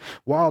fend off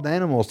wild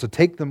animals, to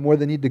take them where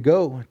they need to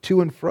go,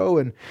 to and fro.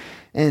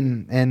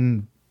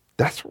 And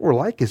that's what we're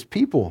like as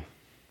people.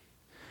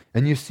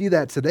 And you see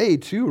that today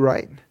too,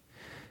 right?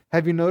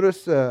 Have you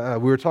noticed, we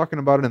were talking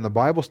about it in the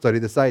Bible study,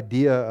 this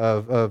idea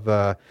of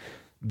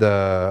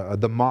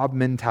the mob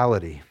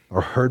mentality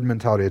or herd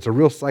mentality. It's a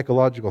real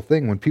psychological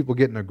thing. When people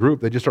get in a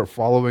group, they just start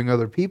following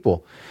other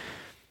people.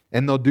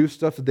 And they'll do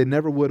stuff that they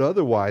never would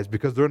otherwise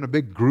because they're in a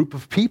big group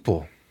of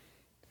people.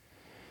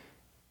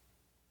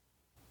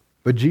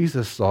 But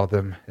Jesus saw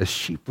them as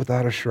sheep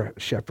without a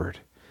shepherd,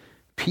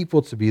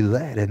 people to be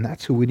led, and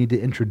that's who we need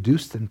to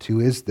introduce them to,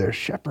 is their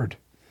shepherd.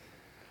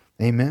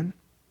 Amen?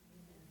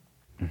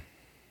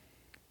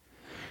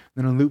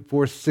 Then in Luke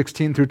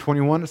 4:16 through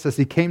 21, it says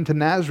he came to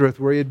Nazareth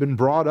where he had been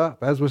brought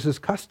up, as was his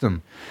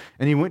custom.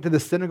 And he went to the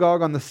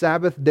synagogue on the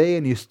Sabbath day,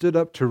 and he stood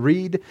up to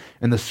read,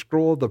 and the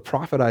scroll of the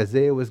prophet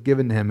Isaiah was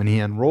given to him. And he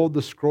unrolled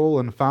the scroll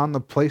and found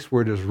the place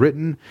where it is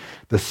written,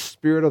 "The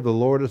Spirit of the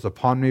Lord is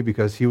upon me,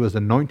 because he has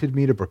anointed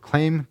me to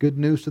proclaim good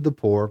news to the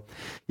poor.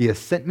 He has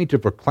sent me to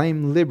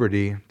proclaim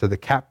liberty to the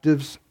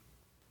captives,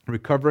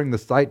 recovering the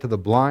sight to the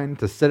blind,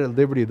 to set at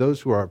liberty those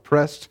who are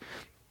oppressed,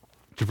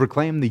 to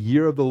proclaim the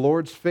year of the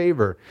Lord's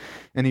favor."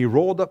 And he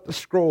rolled up the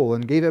scroll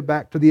and gave it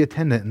back to the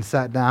attendant and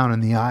sat down,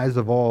 and the eyes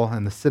of all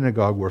in the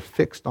synagogue were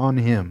fixed on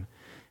him.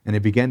 And he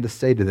began to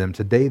say to them,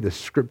 "Today the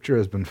scripture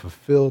has been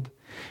fulfilled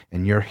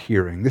in your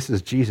hearing." This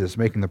is Jesus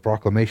making the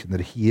proclamation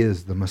that he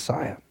is the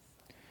Messiah.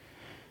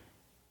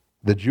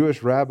 The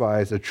Jewish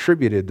rabbis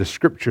attributed the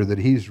scripture that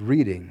he's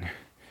reading,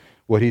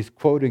 what he's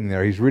quoting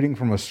there. He's reading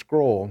from a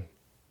scroll.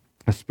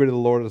 "The Spirit of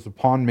the Lord is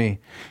upon me,"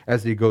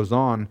 as he goes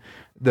on.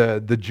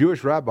 The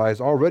Jewish rabbis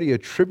already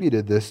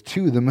attributed this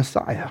to the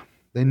Messiah.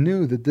 They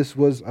knew that this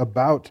was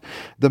about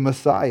the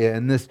Messiah.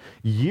 And this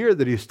year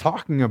that he's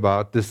talking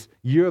about, this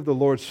year of the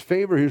Lord's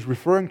favor, he's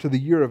referring to the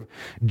year of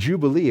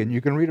Jubilee. And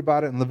you can read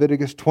about it in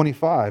Leviticus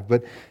 25.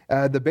 But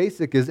the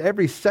basic is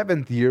every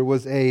seventh year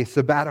was a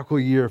sabbatical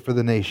year for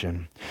the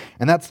nation.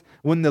 And that's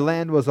when the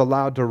land was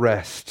allowed to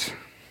rest.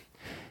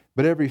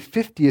 But every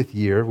 50th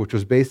year, which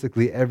was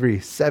basically every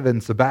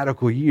 7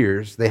 sabbatical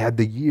years, they had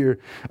the year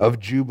of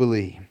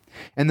Jubilee.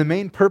 And the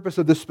main purpose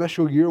of this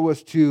special year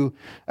was to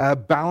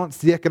balance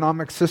the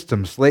economic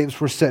system.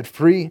 Slaves were set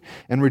free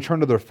and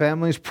returned to their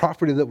families.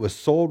 Property that was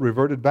sold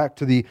reverted back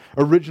to the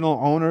original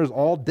owners.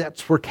 All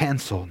debts were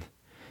canceled.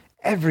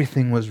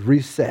 Everything was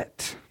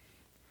reset.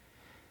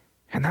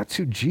 And that's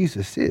who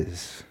Jesus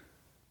is.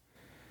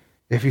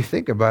 If you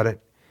think about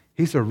it,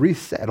 he's a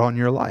reset on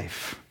your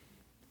life.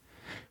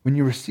 When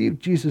you receive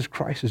Jesus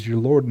Christ as your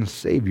Lord and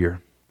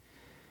Savior,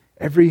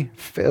 every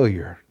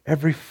failure,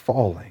 every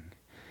falling,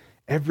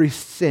 every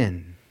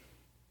sin,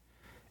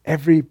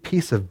 every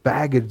piece of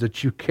baggage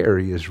that you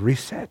carry is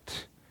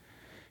reset.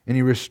 And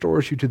he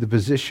restores you to the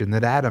position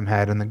that Adam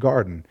had in the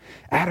garden.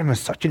 Adam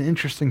is such an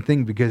interesting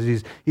thing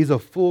because he's a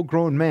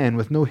full-grown man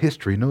with no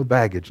history, no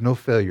baggage, no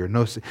failure,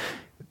 no sin.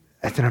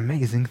 That's an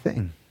amazing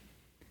thing.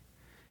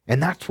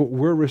 And that's what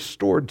we're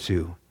restored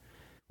to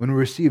when we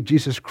receive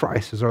Jesus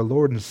Christ as our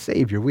Lord and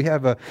Savior. We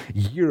have a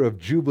year of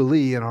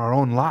Jubilee in our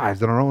own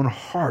lives, in our own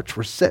hearts.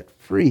 We're set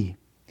free.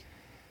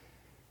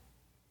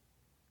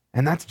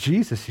 And that's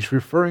Jesus. He's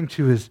referring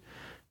to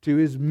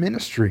his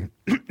ministry,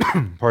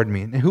 pardon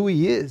me, and who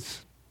he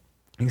is.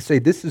 He can say,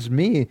 "This is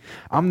me.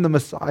 I'm the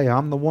Messiah.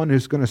 I'm the one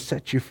who's going to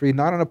set you free,"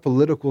 not in a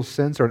political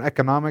sense or an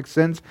economic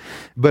sense,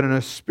 but in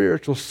a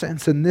spiritual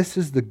sense. And this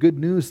is the good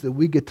news that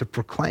we get to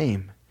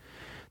proclaim,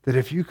 that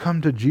if you come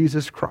to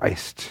Jesus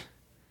Christ,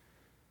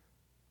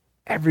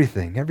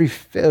 everything, every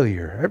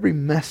failure, every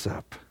mess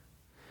up,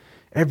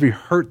 every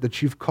hurt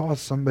that you've caused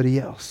somebody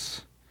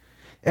else,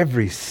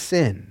 every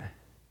sin,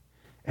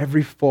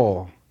 every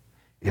fall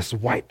is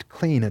wiped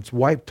clean. It's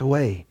wiped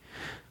away.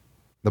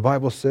 The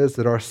Bible says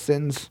that our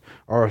sins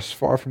are as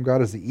far from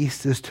God as the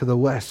east is to the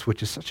west,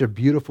 which is such a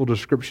beautiful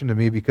description to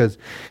me, because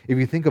if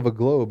you think of a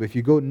globe, if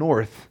you go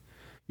north,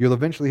 you'll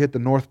eventually hit the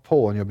North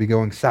Pole and you'll be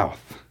going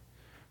south.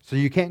 So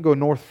you can't go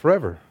north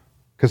forever,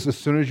 because as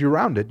soon as you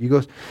round it, you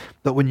go.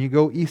 But when you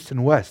go east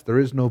and west, there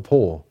is no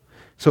pole.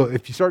 So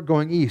if you start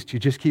going east, you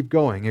just keep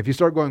going. If you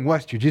start going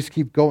west, you just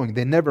keep going.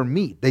 They never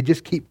meet. They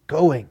just keep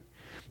going.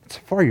 That's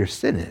how far your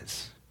sin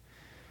is,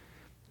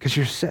 because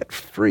you're set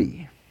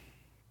free.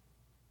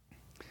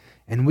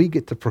 And we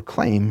get to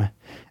proclaim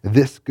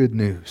this good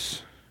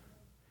news.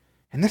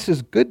 And this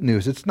is good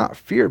news. It's not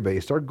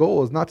fear-based. Our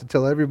goal is not to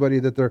tell everybody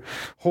that they're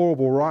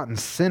horrible, rotten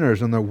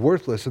sinners and they're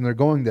worthless and they're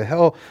going to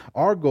hell.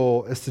 Our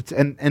goal is to,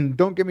 and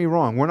don't get me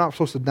wrong, we're not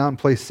supposed to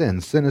downplay sin.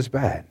 Sin is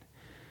bad.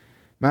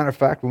 Matter of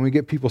fact, when we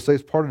get people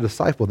saved, part of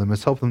disciple them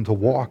is help them to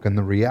walk in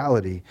the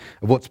reality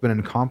of what's been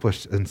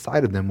accomplished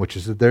inside of them, which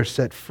is that they're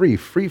set free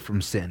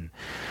from sin.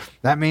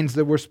 That means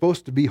that we're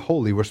supposed to be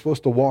holy. We're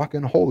supposed to walk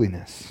in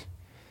holiness.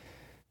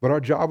 But our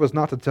job is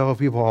not to tell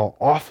people how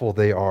awful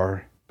they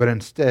are, but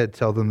instead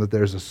tell them that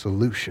there's a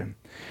solution,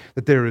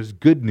 that there is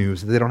good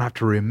news, that they don't have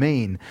to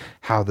remain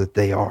how that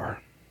they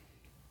are.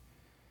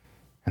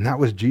 And that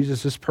was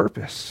Jesus'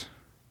 purpose.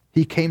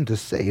 He came to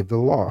save the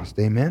lost.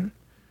 Amen?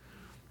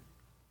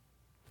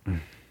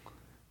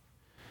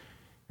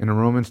 In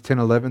Romans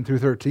 10:11 through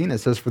 13, it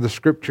says, "For the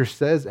scripture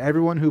says,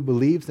 everyone who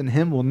believes in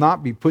him will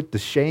not be put to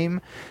shame,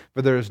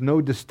 for there is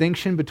no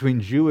distinction between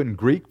Jew and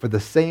Greek, for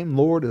the same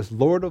Lord is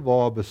Lord of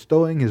all,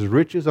 bestowing his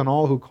riches on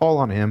all who call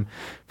on him.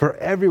 For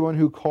everyone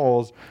who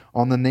calls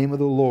on the name of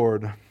the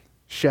Lord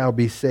shall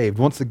be saved."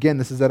 Once again,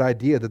 this is that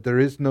idea that there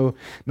is no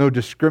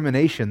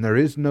discrimination. There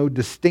is no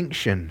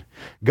distinction.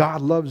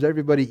 God loves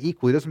everybody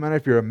equally. It doesn't matter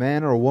if you're a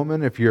man or a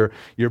woman, if you're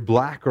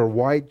black or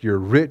white, you're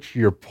rich,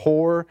 you're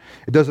poor.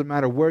 It doesn't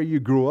matter where you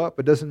grew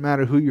up. It doesn't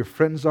matter who your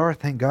friends are.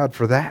 Thank God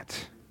for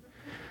that.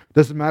 It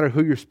doesn't matter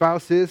who your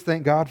spouse is.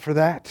 Thank God for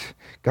that.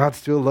 God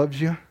still loves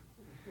you.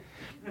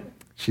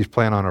 She's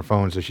playing on her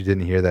phone, so she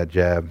didn't hear that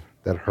jab.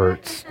 That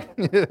hurts.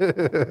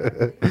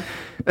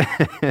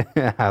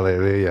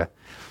 Hallelujah.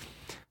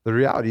 The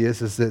reality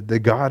is that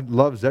God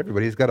loves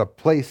everybody. He's got a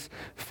place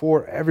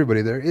for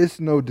everybody. There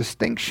is no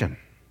distinction.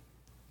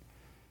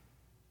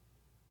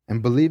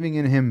 And believing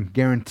in Him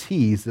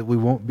guarantees that we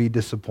won't be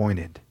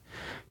disappointed.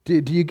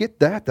 Do you get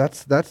that?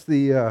 That's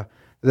the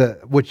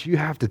what you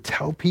have to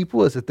tell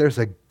people is that there's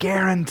a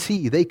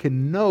guarantee. They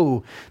can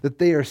know that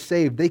they are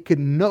saved. They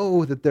can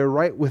know that they're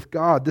right with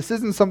God. This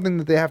isn't something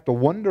that they have to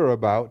wonder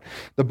about.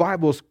 The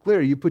Bible is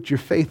clear. You put your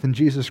faith in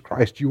Jesus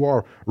Christ, you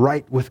are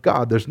right with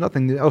God. There's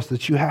nothing else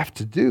that you have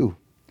to do.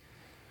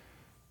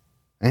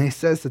 And he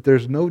says that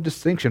there's no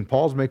distinction.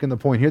 Paul's making the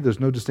point here, there's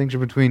no distinction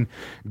between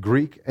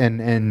Greek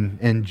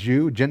and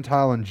Jew,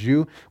 Gentile and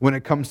Jew. When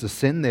it comes to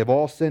sin, they've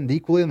all sinned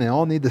equally and they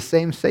all need the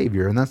same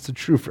Savior. And that's the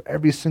truth for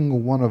every single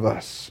one of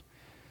us.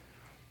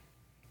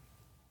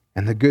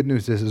 And the good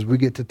news is we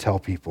get to tell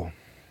people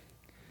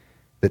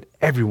that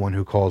everyone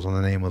who calls on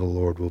the name of the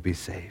Lord will be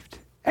saved.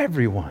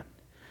 Everyone.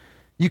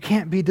 You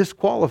can't be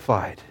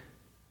disqualified.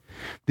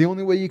 The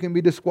only way you can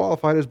be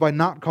disqualified is by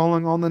not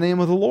calling on the name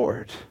of the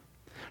Lord.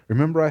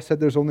 Remember I said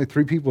there's only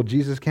 3 people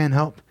Jesus can't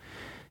help?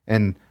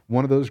 And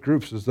one of those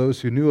groups is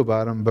those who knew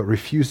about Him but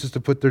refuses to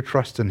put their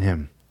trust in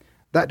Him.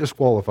 That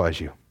disqualifies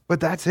you.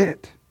 But that's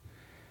it.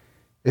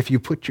 If you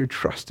put your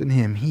trust in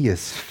Him, He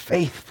is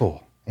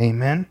faithful.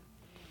 Amen?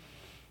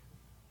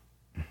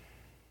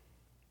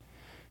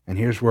 And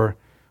here's where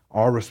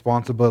our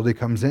responsibility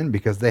comes in,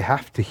 because they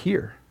have to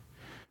hear.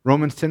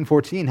 Romans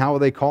 10:14, how will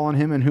they call on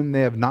Him in whom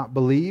they have not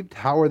believed?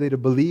 How are they to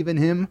believe in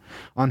Him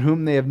on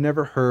whom they have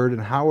never heard?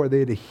 And how are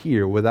they to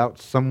hear without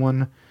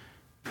someone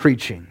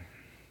preaching?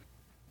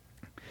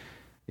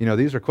 You know,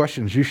 these are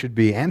questions you should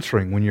be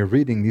answering when you're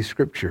reading these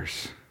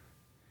scriptures.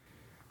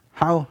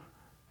 How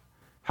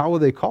will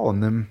they call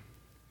on them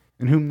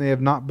in whom they have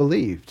not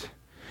believed?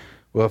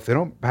 Well, if they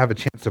don't have a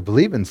chance to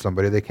believe in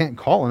somebody, they can't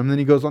call on Him. Then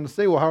he goes on to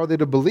say, well, how are they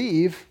to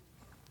believe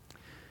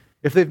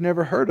if they've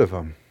never heard of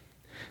Him?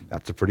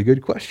 That's a pretty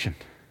good question.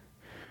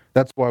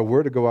 That's why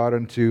we're to go out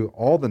into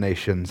all the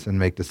nations and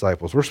make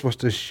disciples. We're supposed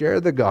to share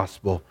the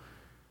gospel.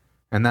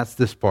 And that's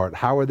this part.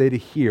 How are they to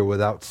hear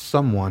without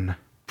someone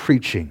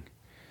preaching?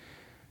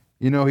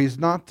 You know, he's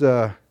not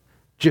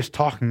just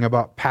talking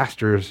about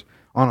pastors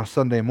on a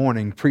Sunday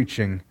morning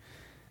preaching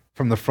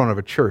from the front of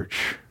a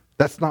church.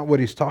 That's not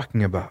what he's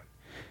talking about.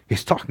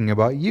 He's talking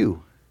about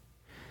you.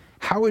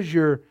 How is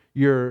your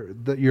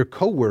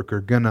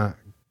coworker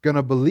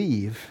gonna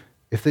believe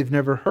if they've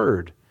never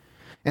heard?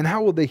 And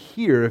how will they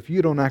hear if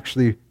you don't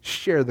actually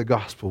share the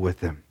gospel with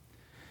them?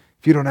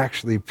 If you don't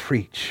actually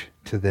preach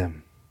to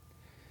them?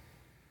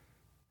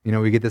 You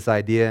know, we get this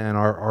idea in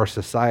our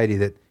society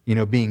that, you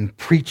know, being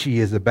preachy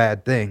is a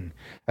bad thing.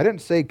 I didn't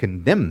say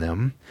condemn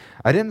them.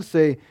 I didn't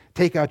say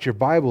take out your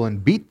Bible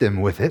and beat them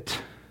with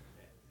it.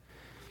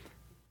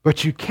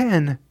 But you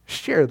can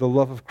share the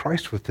love of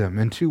Christ with them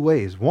in 2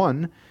 ways.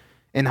 One,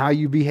 in how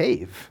you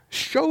behave.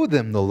 Show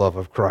them the love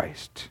of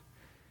Christ.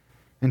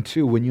 And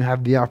 2, when you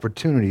have the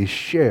opportunity,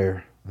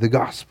 share the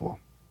gospel.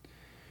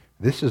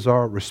 This is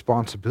our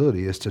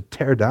responsibility, is to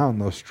tear down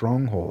those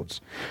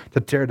strongholds,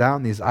 to tear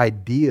down these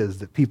ideas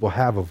that people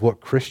have of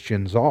what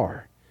Christians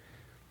are,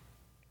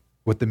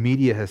 what the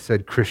media has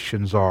said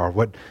Christians are,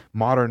 what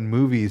modern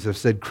movies have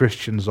said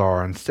Christians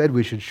are. Instead,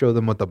 we should show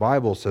them what the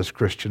Bible says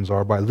Christians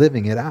are by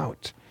living it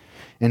out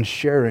and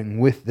sharing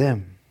with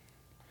them.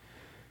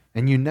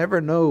 And you never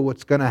know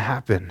what's going to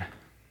happen.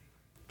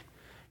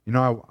 You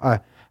know,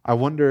 I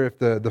wonder if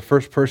the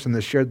first person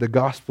that shared the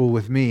gospel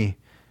with me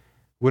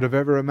would have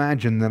ever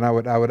imagined that I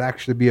would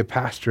actually be a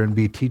pastor and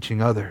be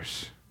teaching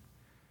others.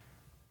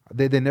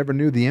 They never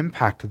knew the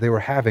impact that they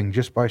were having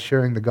just by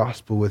sharing the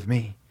gospel with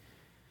me.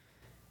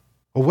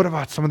 Well, what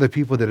about some of the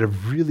people that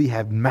have really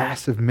had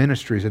massive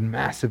ministries and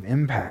massive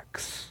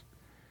impacts?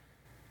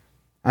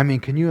 I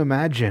mean, can you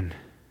imagine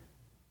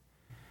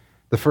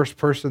the first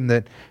person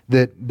that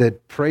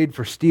prayed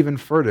for Stephen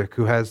Furtick,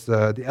 who has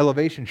the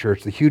Elevation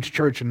Church, the huge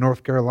church in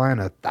North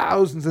Carolina,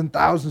 thousands and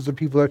thousands of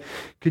people.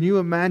 Can you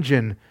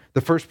imagine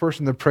the first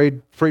person that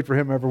prayed for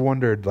him ever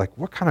wondered, like,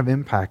 what kind of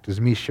impact is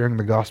me sharing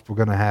the gospel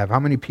going to have? How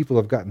many people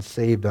have gotten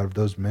saved out of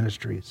those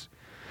ministries?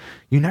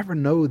 You never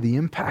know the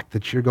impact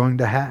that you're going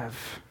to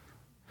have.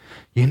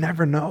 You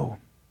never know.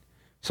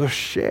 So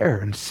share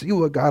and see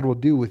what God will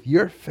do with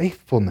your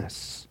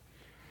faithfulness.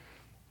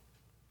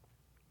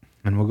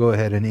 And we'll go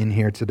ahead and end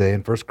here today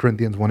in 1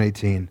 Corinthians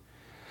 1:18.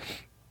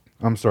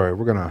 I'm sorry,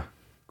 we're going to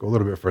go a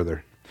little bit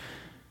further.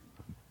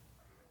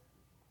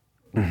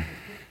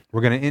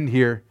 We're going to end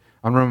here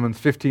on Romans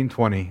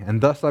 15:20.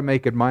 And thus I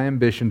make it my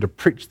ambition to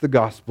preach the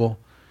gospel,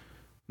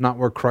 not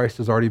where Christ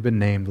has already been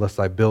named, lest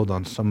I build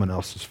on someone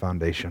else's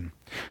foundation.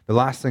 The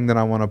last thing that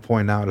I want to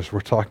point out is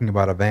we're talking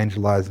about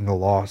evangelizing the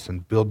lost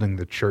and building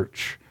the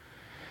church,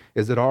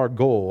 is that our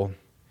goal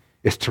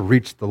is to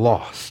reach the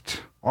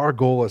lost. Our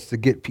goal is to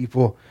get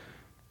people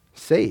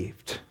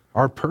saved.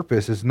 Our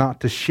purpose is not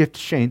to shift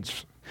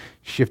saints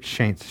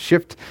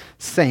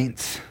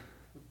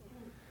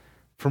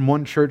from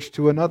one church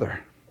to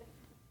another.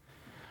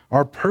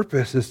 Our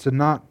purpose is to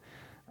not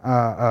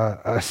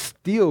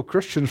steal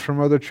Christians from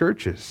other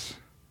churches.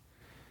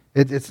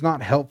 It's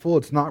not helpful.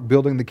 It's not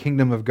building the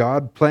kingdom of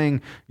God.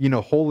 Playing,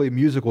 holy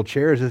musical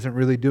chairs isn't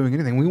really doing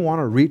anything. We want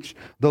to reach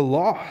the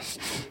lost.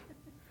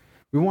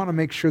 We want to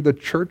make sure the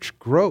church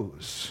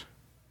grows.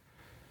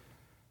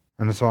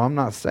 And so I'm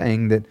not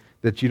saying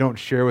that you don't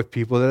share with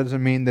people. That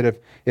doesn't mean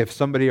that if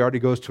somebody already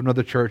goes to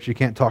another church, you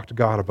can't talk to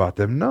God about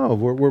them. No,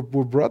 we're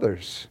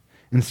brothers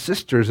and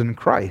sisters in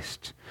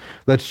Christ.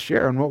 Let's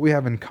share on what we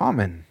have in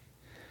common.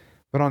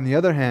 But on the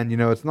other hand,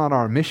 it's not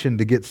our mission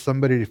to get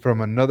somebody from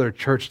another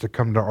church to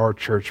come to our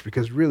church,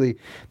 because really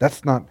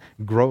that's not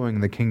growing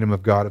the kingdom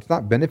of God. It's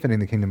not benefiting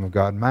the kingdom of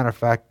God. Matter of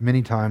fact,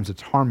 many times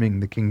it's harming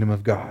the kingdom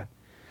of God,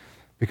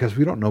 because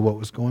we don't know what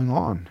was going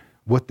on,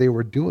 what they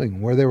were doing,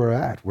 where they were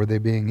at, were they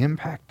being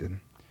impacted.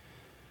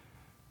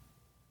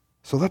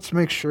 So let's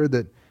make sure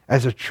that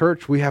as a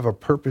church we have a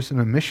purpose and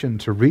a mission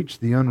to reach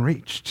the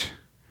unreached.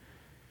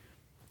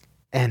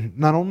 And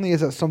not only is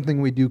that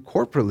something we do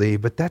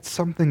corporately, but that's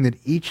something that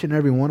each and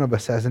every one of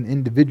us has an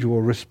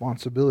individual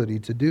responsibility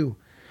to do.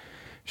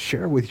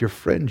 Share with your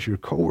friends, your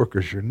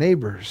coworkers, your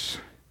neighbors.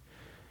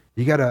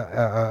 You got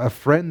a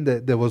friend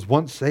that was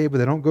once saved, but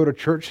they don't go to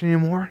church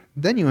anymore?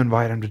 Then you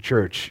invite them to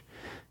church.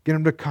 Get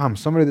them to come.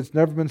 Somebody that's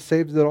never been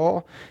saved at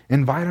all,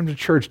 invite them to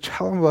church.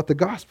 Tell them about the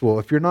gospel.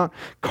 If you're not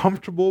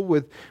comfortable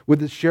with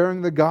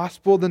sharing the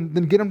gospel, then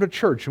get them to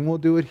church, and we'll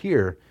do it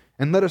here.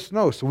 And let us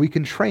know so we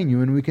can train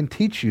you and we can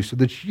teach you so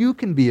that you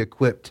can be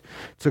equipped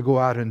to go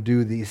out and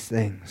do these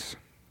things.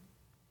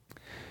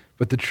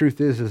 But the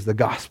truth is the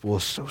gospel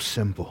is so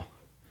simple.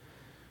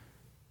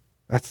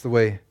 That's the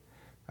way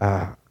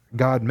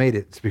God made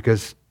it. It's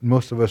because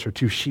most of us are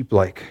too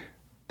sheep-like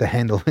to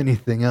handle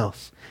anything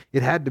else.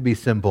 It had to be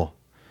simple.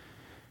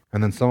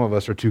 And then some of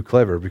us are too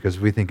clever because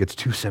we think it's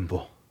too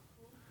simple.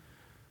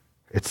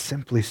 It's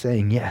simply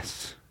saying,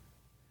 yes,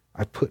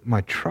 I put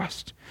my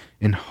trust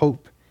and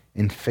hope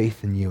in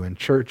faith in you. And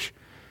church,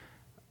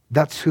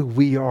 that's who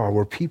we are.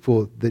 We're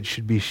people that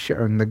should be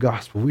sharing the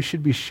gospel. We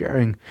should be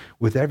sharing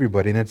with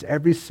everybody, and it's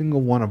every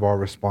single one of our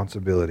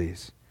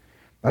responsibilities.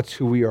 That's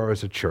who we are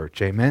as a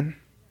church. Amen?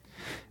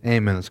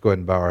 Amen. Let's go ahead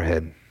and bow our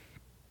head.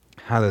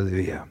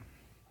 Hallelujah.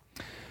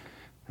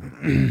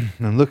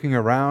 And looking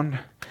around,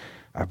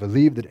 I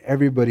believe that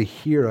everybody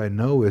here I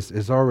know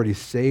is already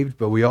saved,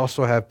 but we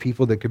also have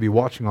people that could be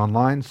watching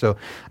online, so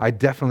I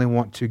definitely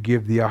want to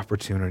give the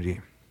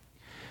opportunity.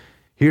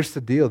 Here's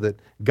the deal, that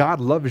God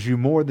loves you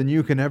more than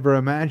you can ever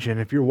imagine.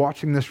 If you're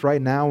watching this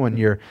right now and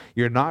you're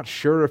not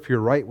sure if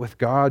you're right with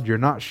God, you're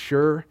not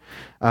sure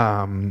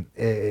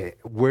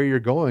where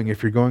you're going,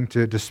 if you're going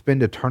to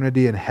spend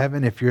eternity in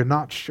heaven, if you're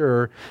not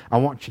sure, I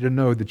want you to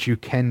know that you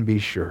can be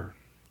sure.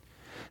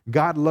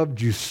 God loved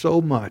you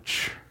so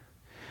much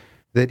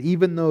that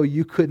even though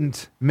you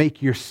couldn't make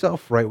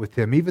yourself right with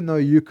Him, even though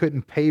you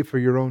couldn't pay for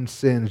your own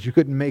sins, you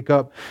couldn't make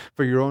up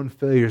for your own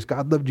failures,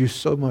 God loved you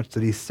so much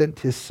that He sent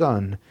His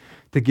Son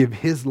to give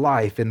His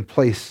life in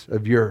place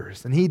of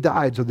yours. And He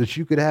died so that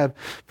you could have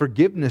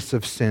forgiveness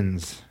of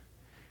sins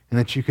and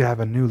that you could have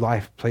a new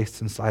life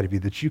placed inside of you,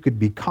 that you could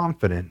be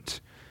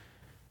confident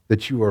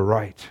that you are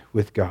right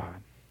with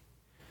God.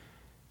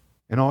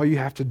 And all you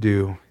have to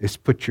do is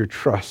put your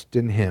trust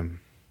in Him.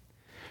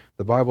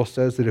 The Bible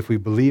says that if we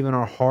believe in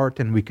our heart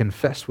and we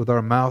confess with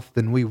our mouth,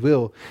 then we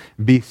will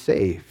be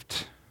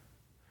saved.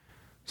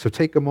 So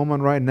take a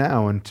moment right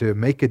now and to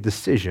make a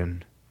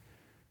decision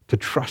to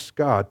trust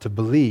God, to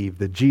believe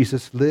that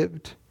Jesus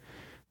lived,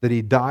 that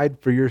He died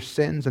for your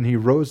sins, and He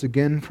rose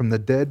again from the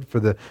dead for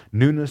the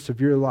newness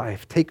of your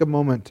life. Take a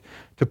moment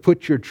to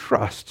put your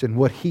trust in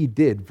what He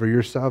did for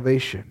your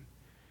salvation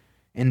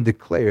and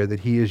declare that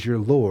He is your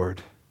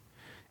Lord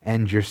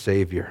and your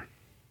Savior.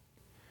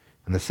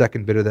 And the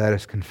second bit of that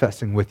is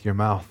confessing with your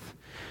mouth.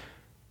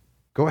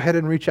 Go ahead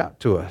and reach out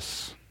to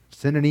us.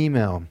 Send an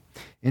email,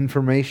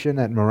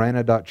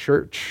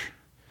 information@marana.church.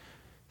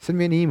 Send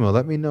me an email.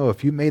 Let me know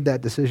if you made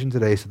that decision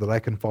today so that I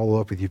can follow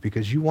up with you,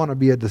 because you want to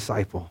be a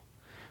disciple,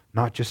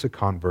 not just a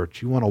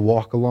convert. You want to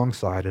walk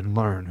alongside and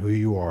learn who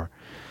you are.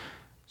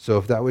 So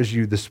if that was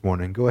you this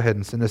morning, go ahead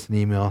and send us an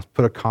email,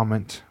 put a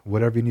comment,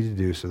 whatever you need to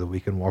do so that we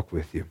can walk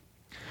with you.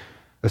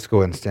 Let's go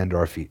ahead and stand to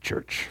our feet,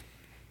 church.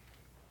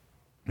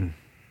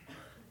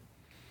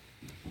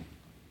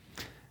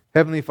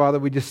 Heavenly Father,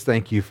 we just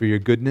thank you for your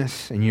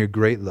goodness and your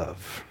great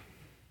love.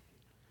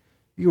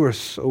 You are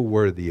so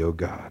worthy, O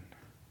God.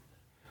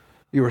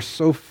 You are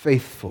so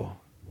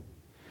faithful.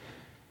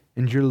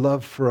 And your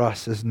love for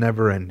us is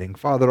never ending.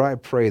 Father, I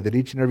pray that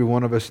each and every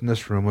one of us in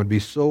this room would be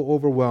so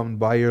overwhelmed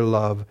by your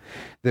love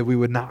that we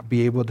would not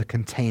be able to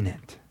contain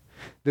it.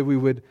 That we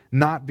would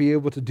not be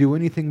able to do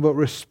anything but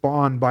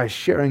respond by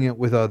sharing it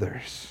with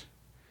others.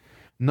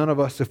 None of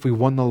us, if we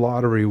won the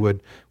lottery,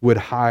 would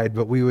hide,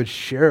 but we would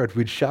share it.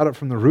 We'd shout it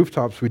from the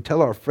rooftops. We'd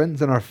tell our friends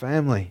and our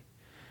family.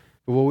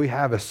 But what we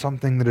have is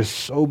something that is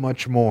so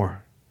much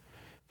more.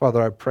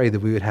 Father, I pray that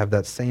we would have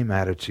that same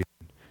attitude,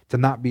 to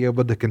not be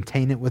able to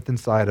contain it within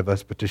inside of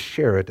us, but to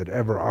share it at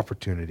every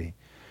opportunity.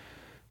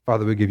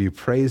 Father, we give you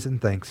praise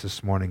and thanks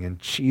this morning. In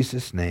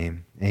Jesus'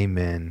 name,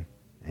 amen.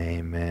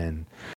 Amen.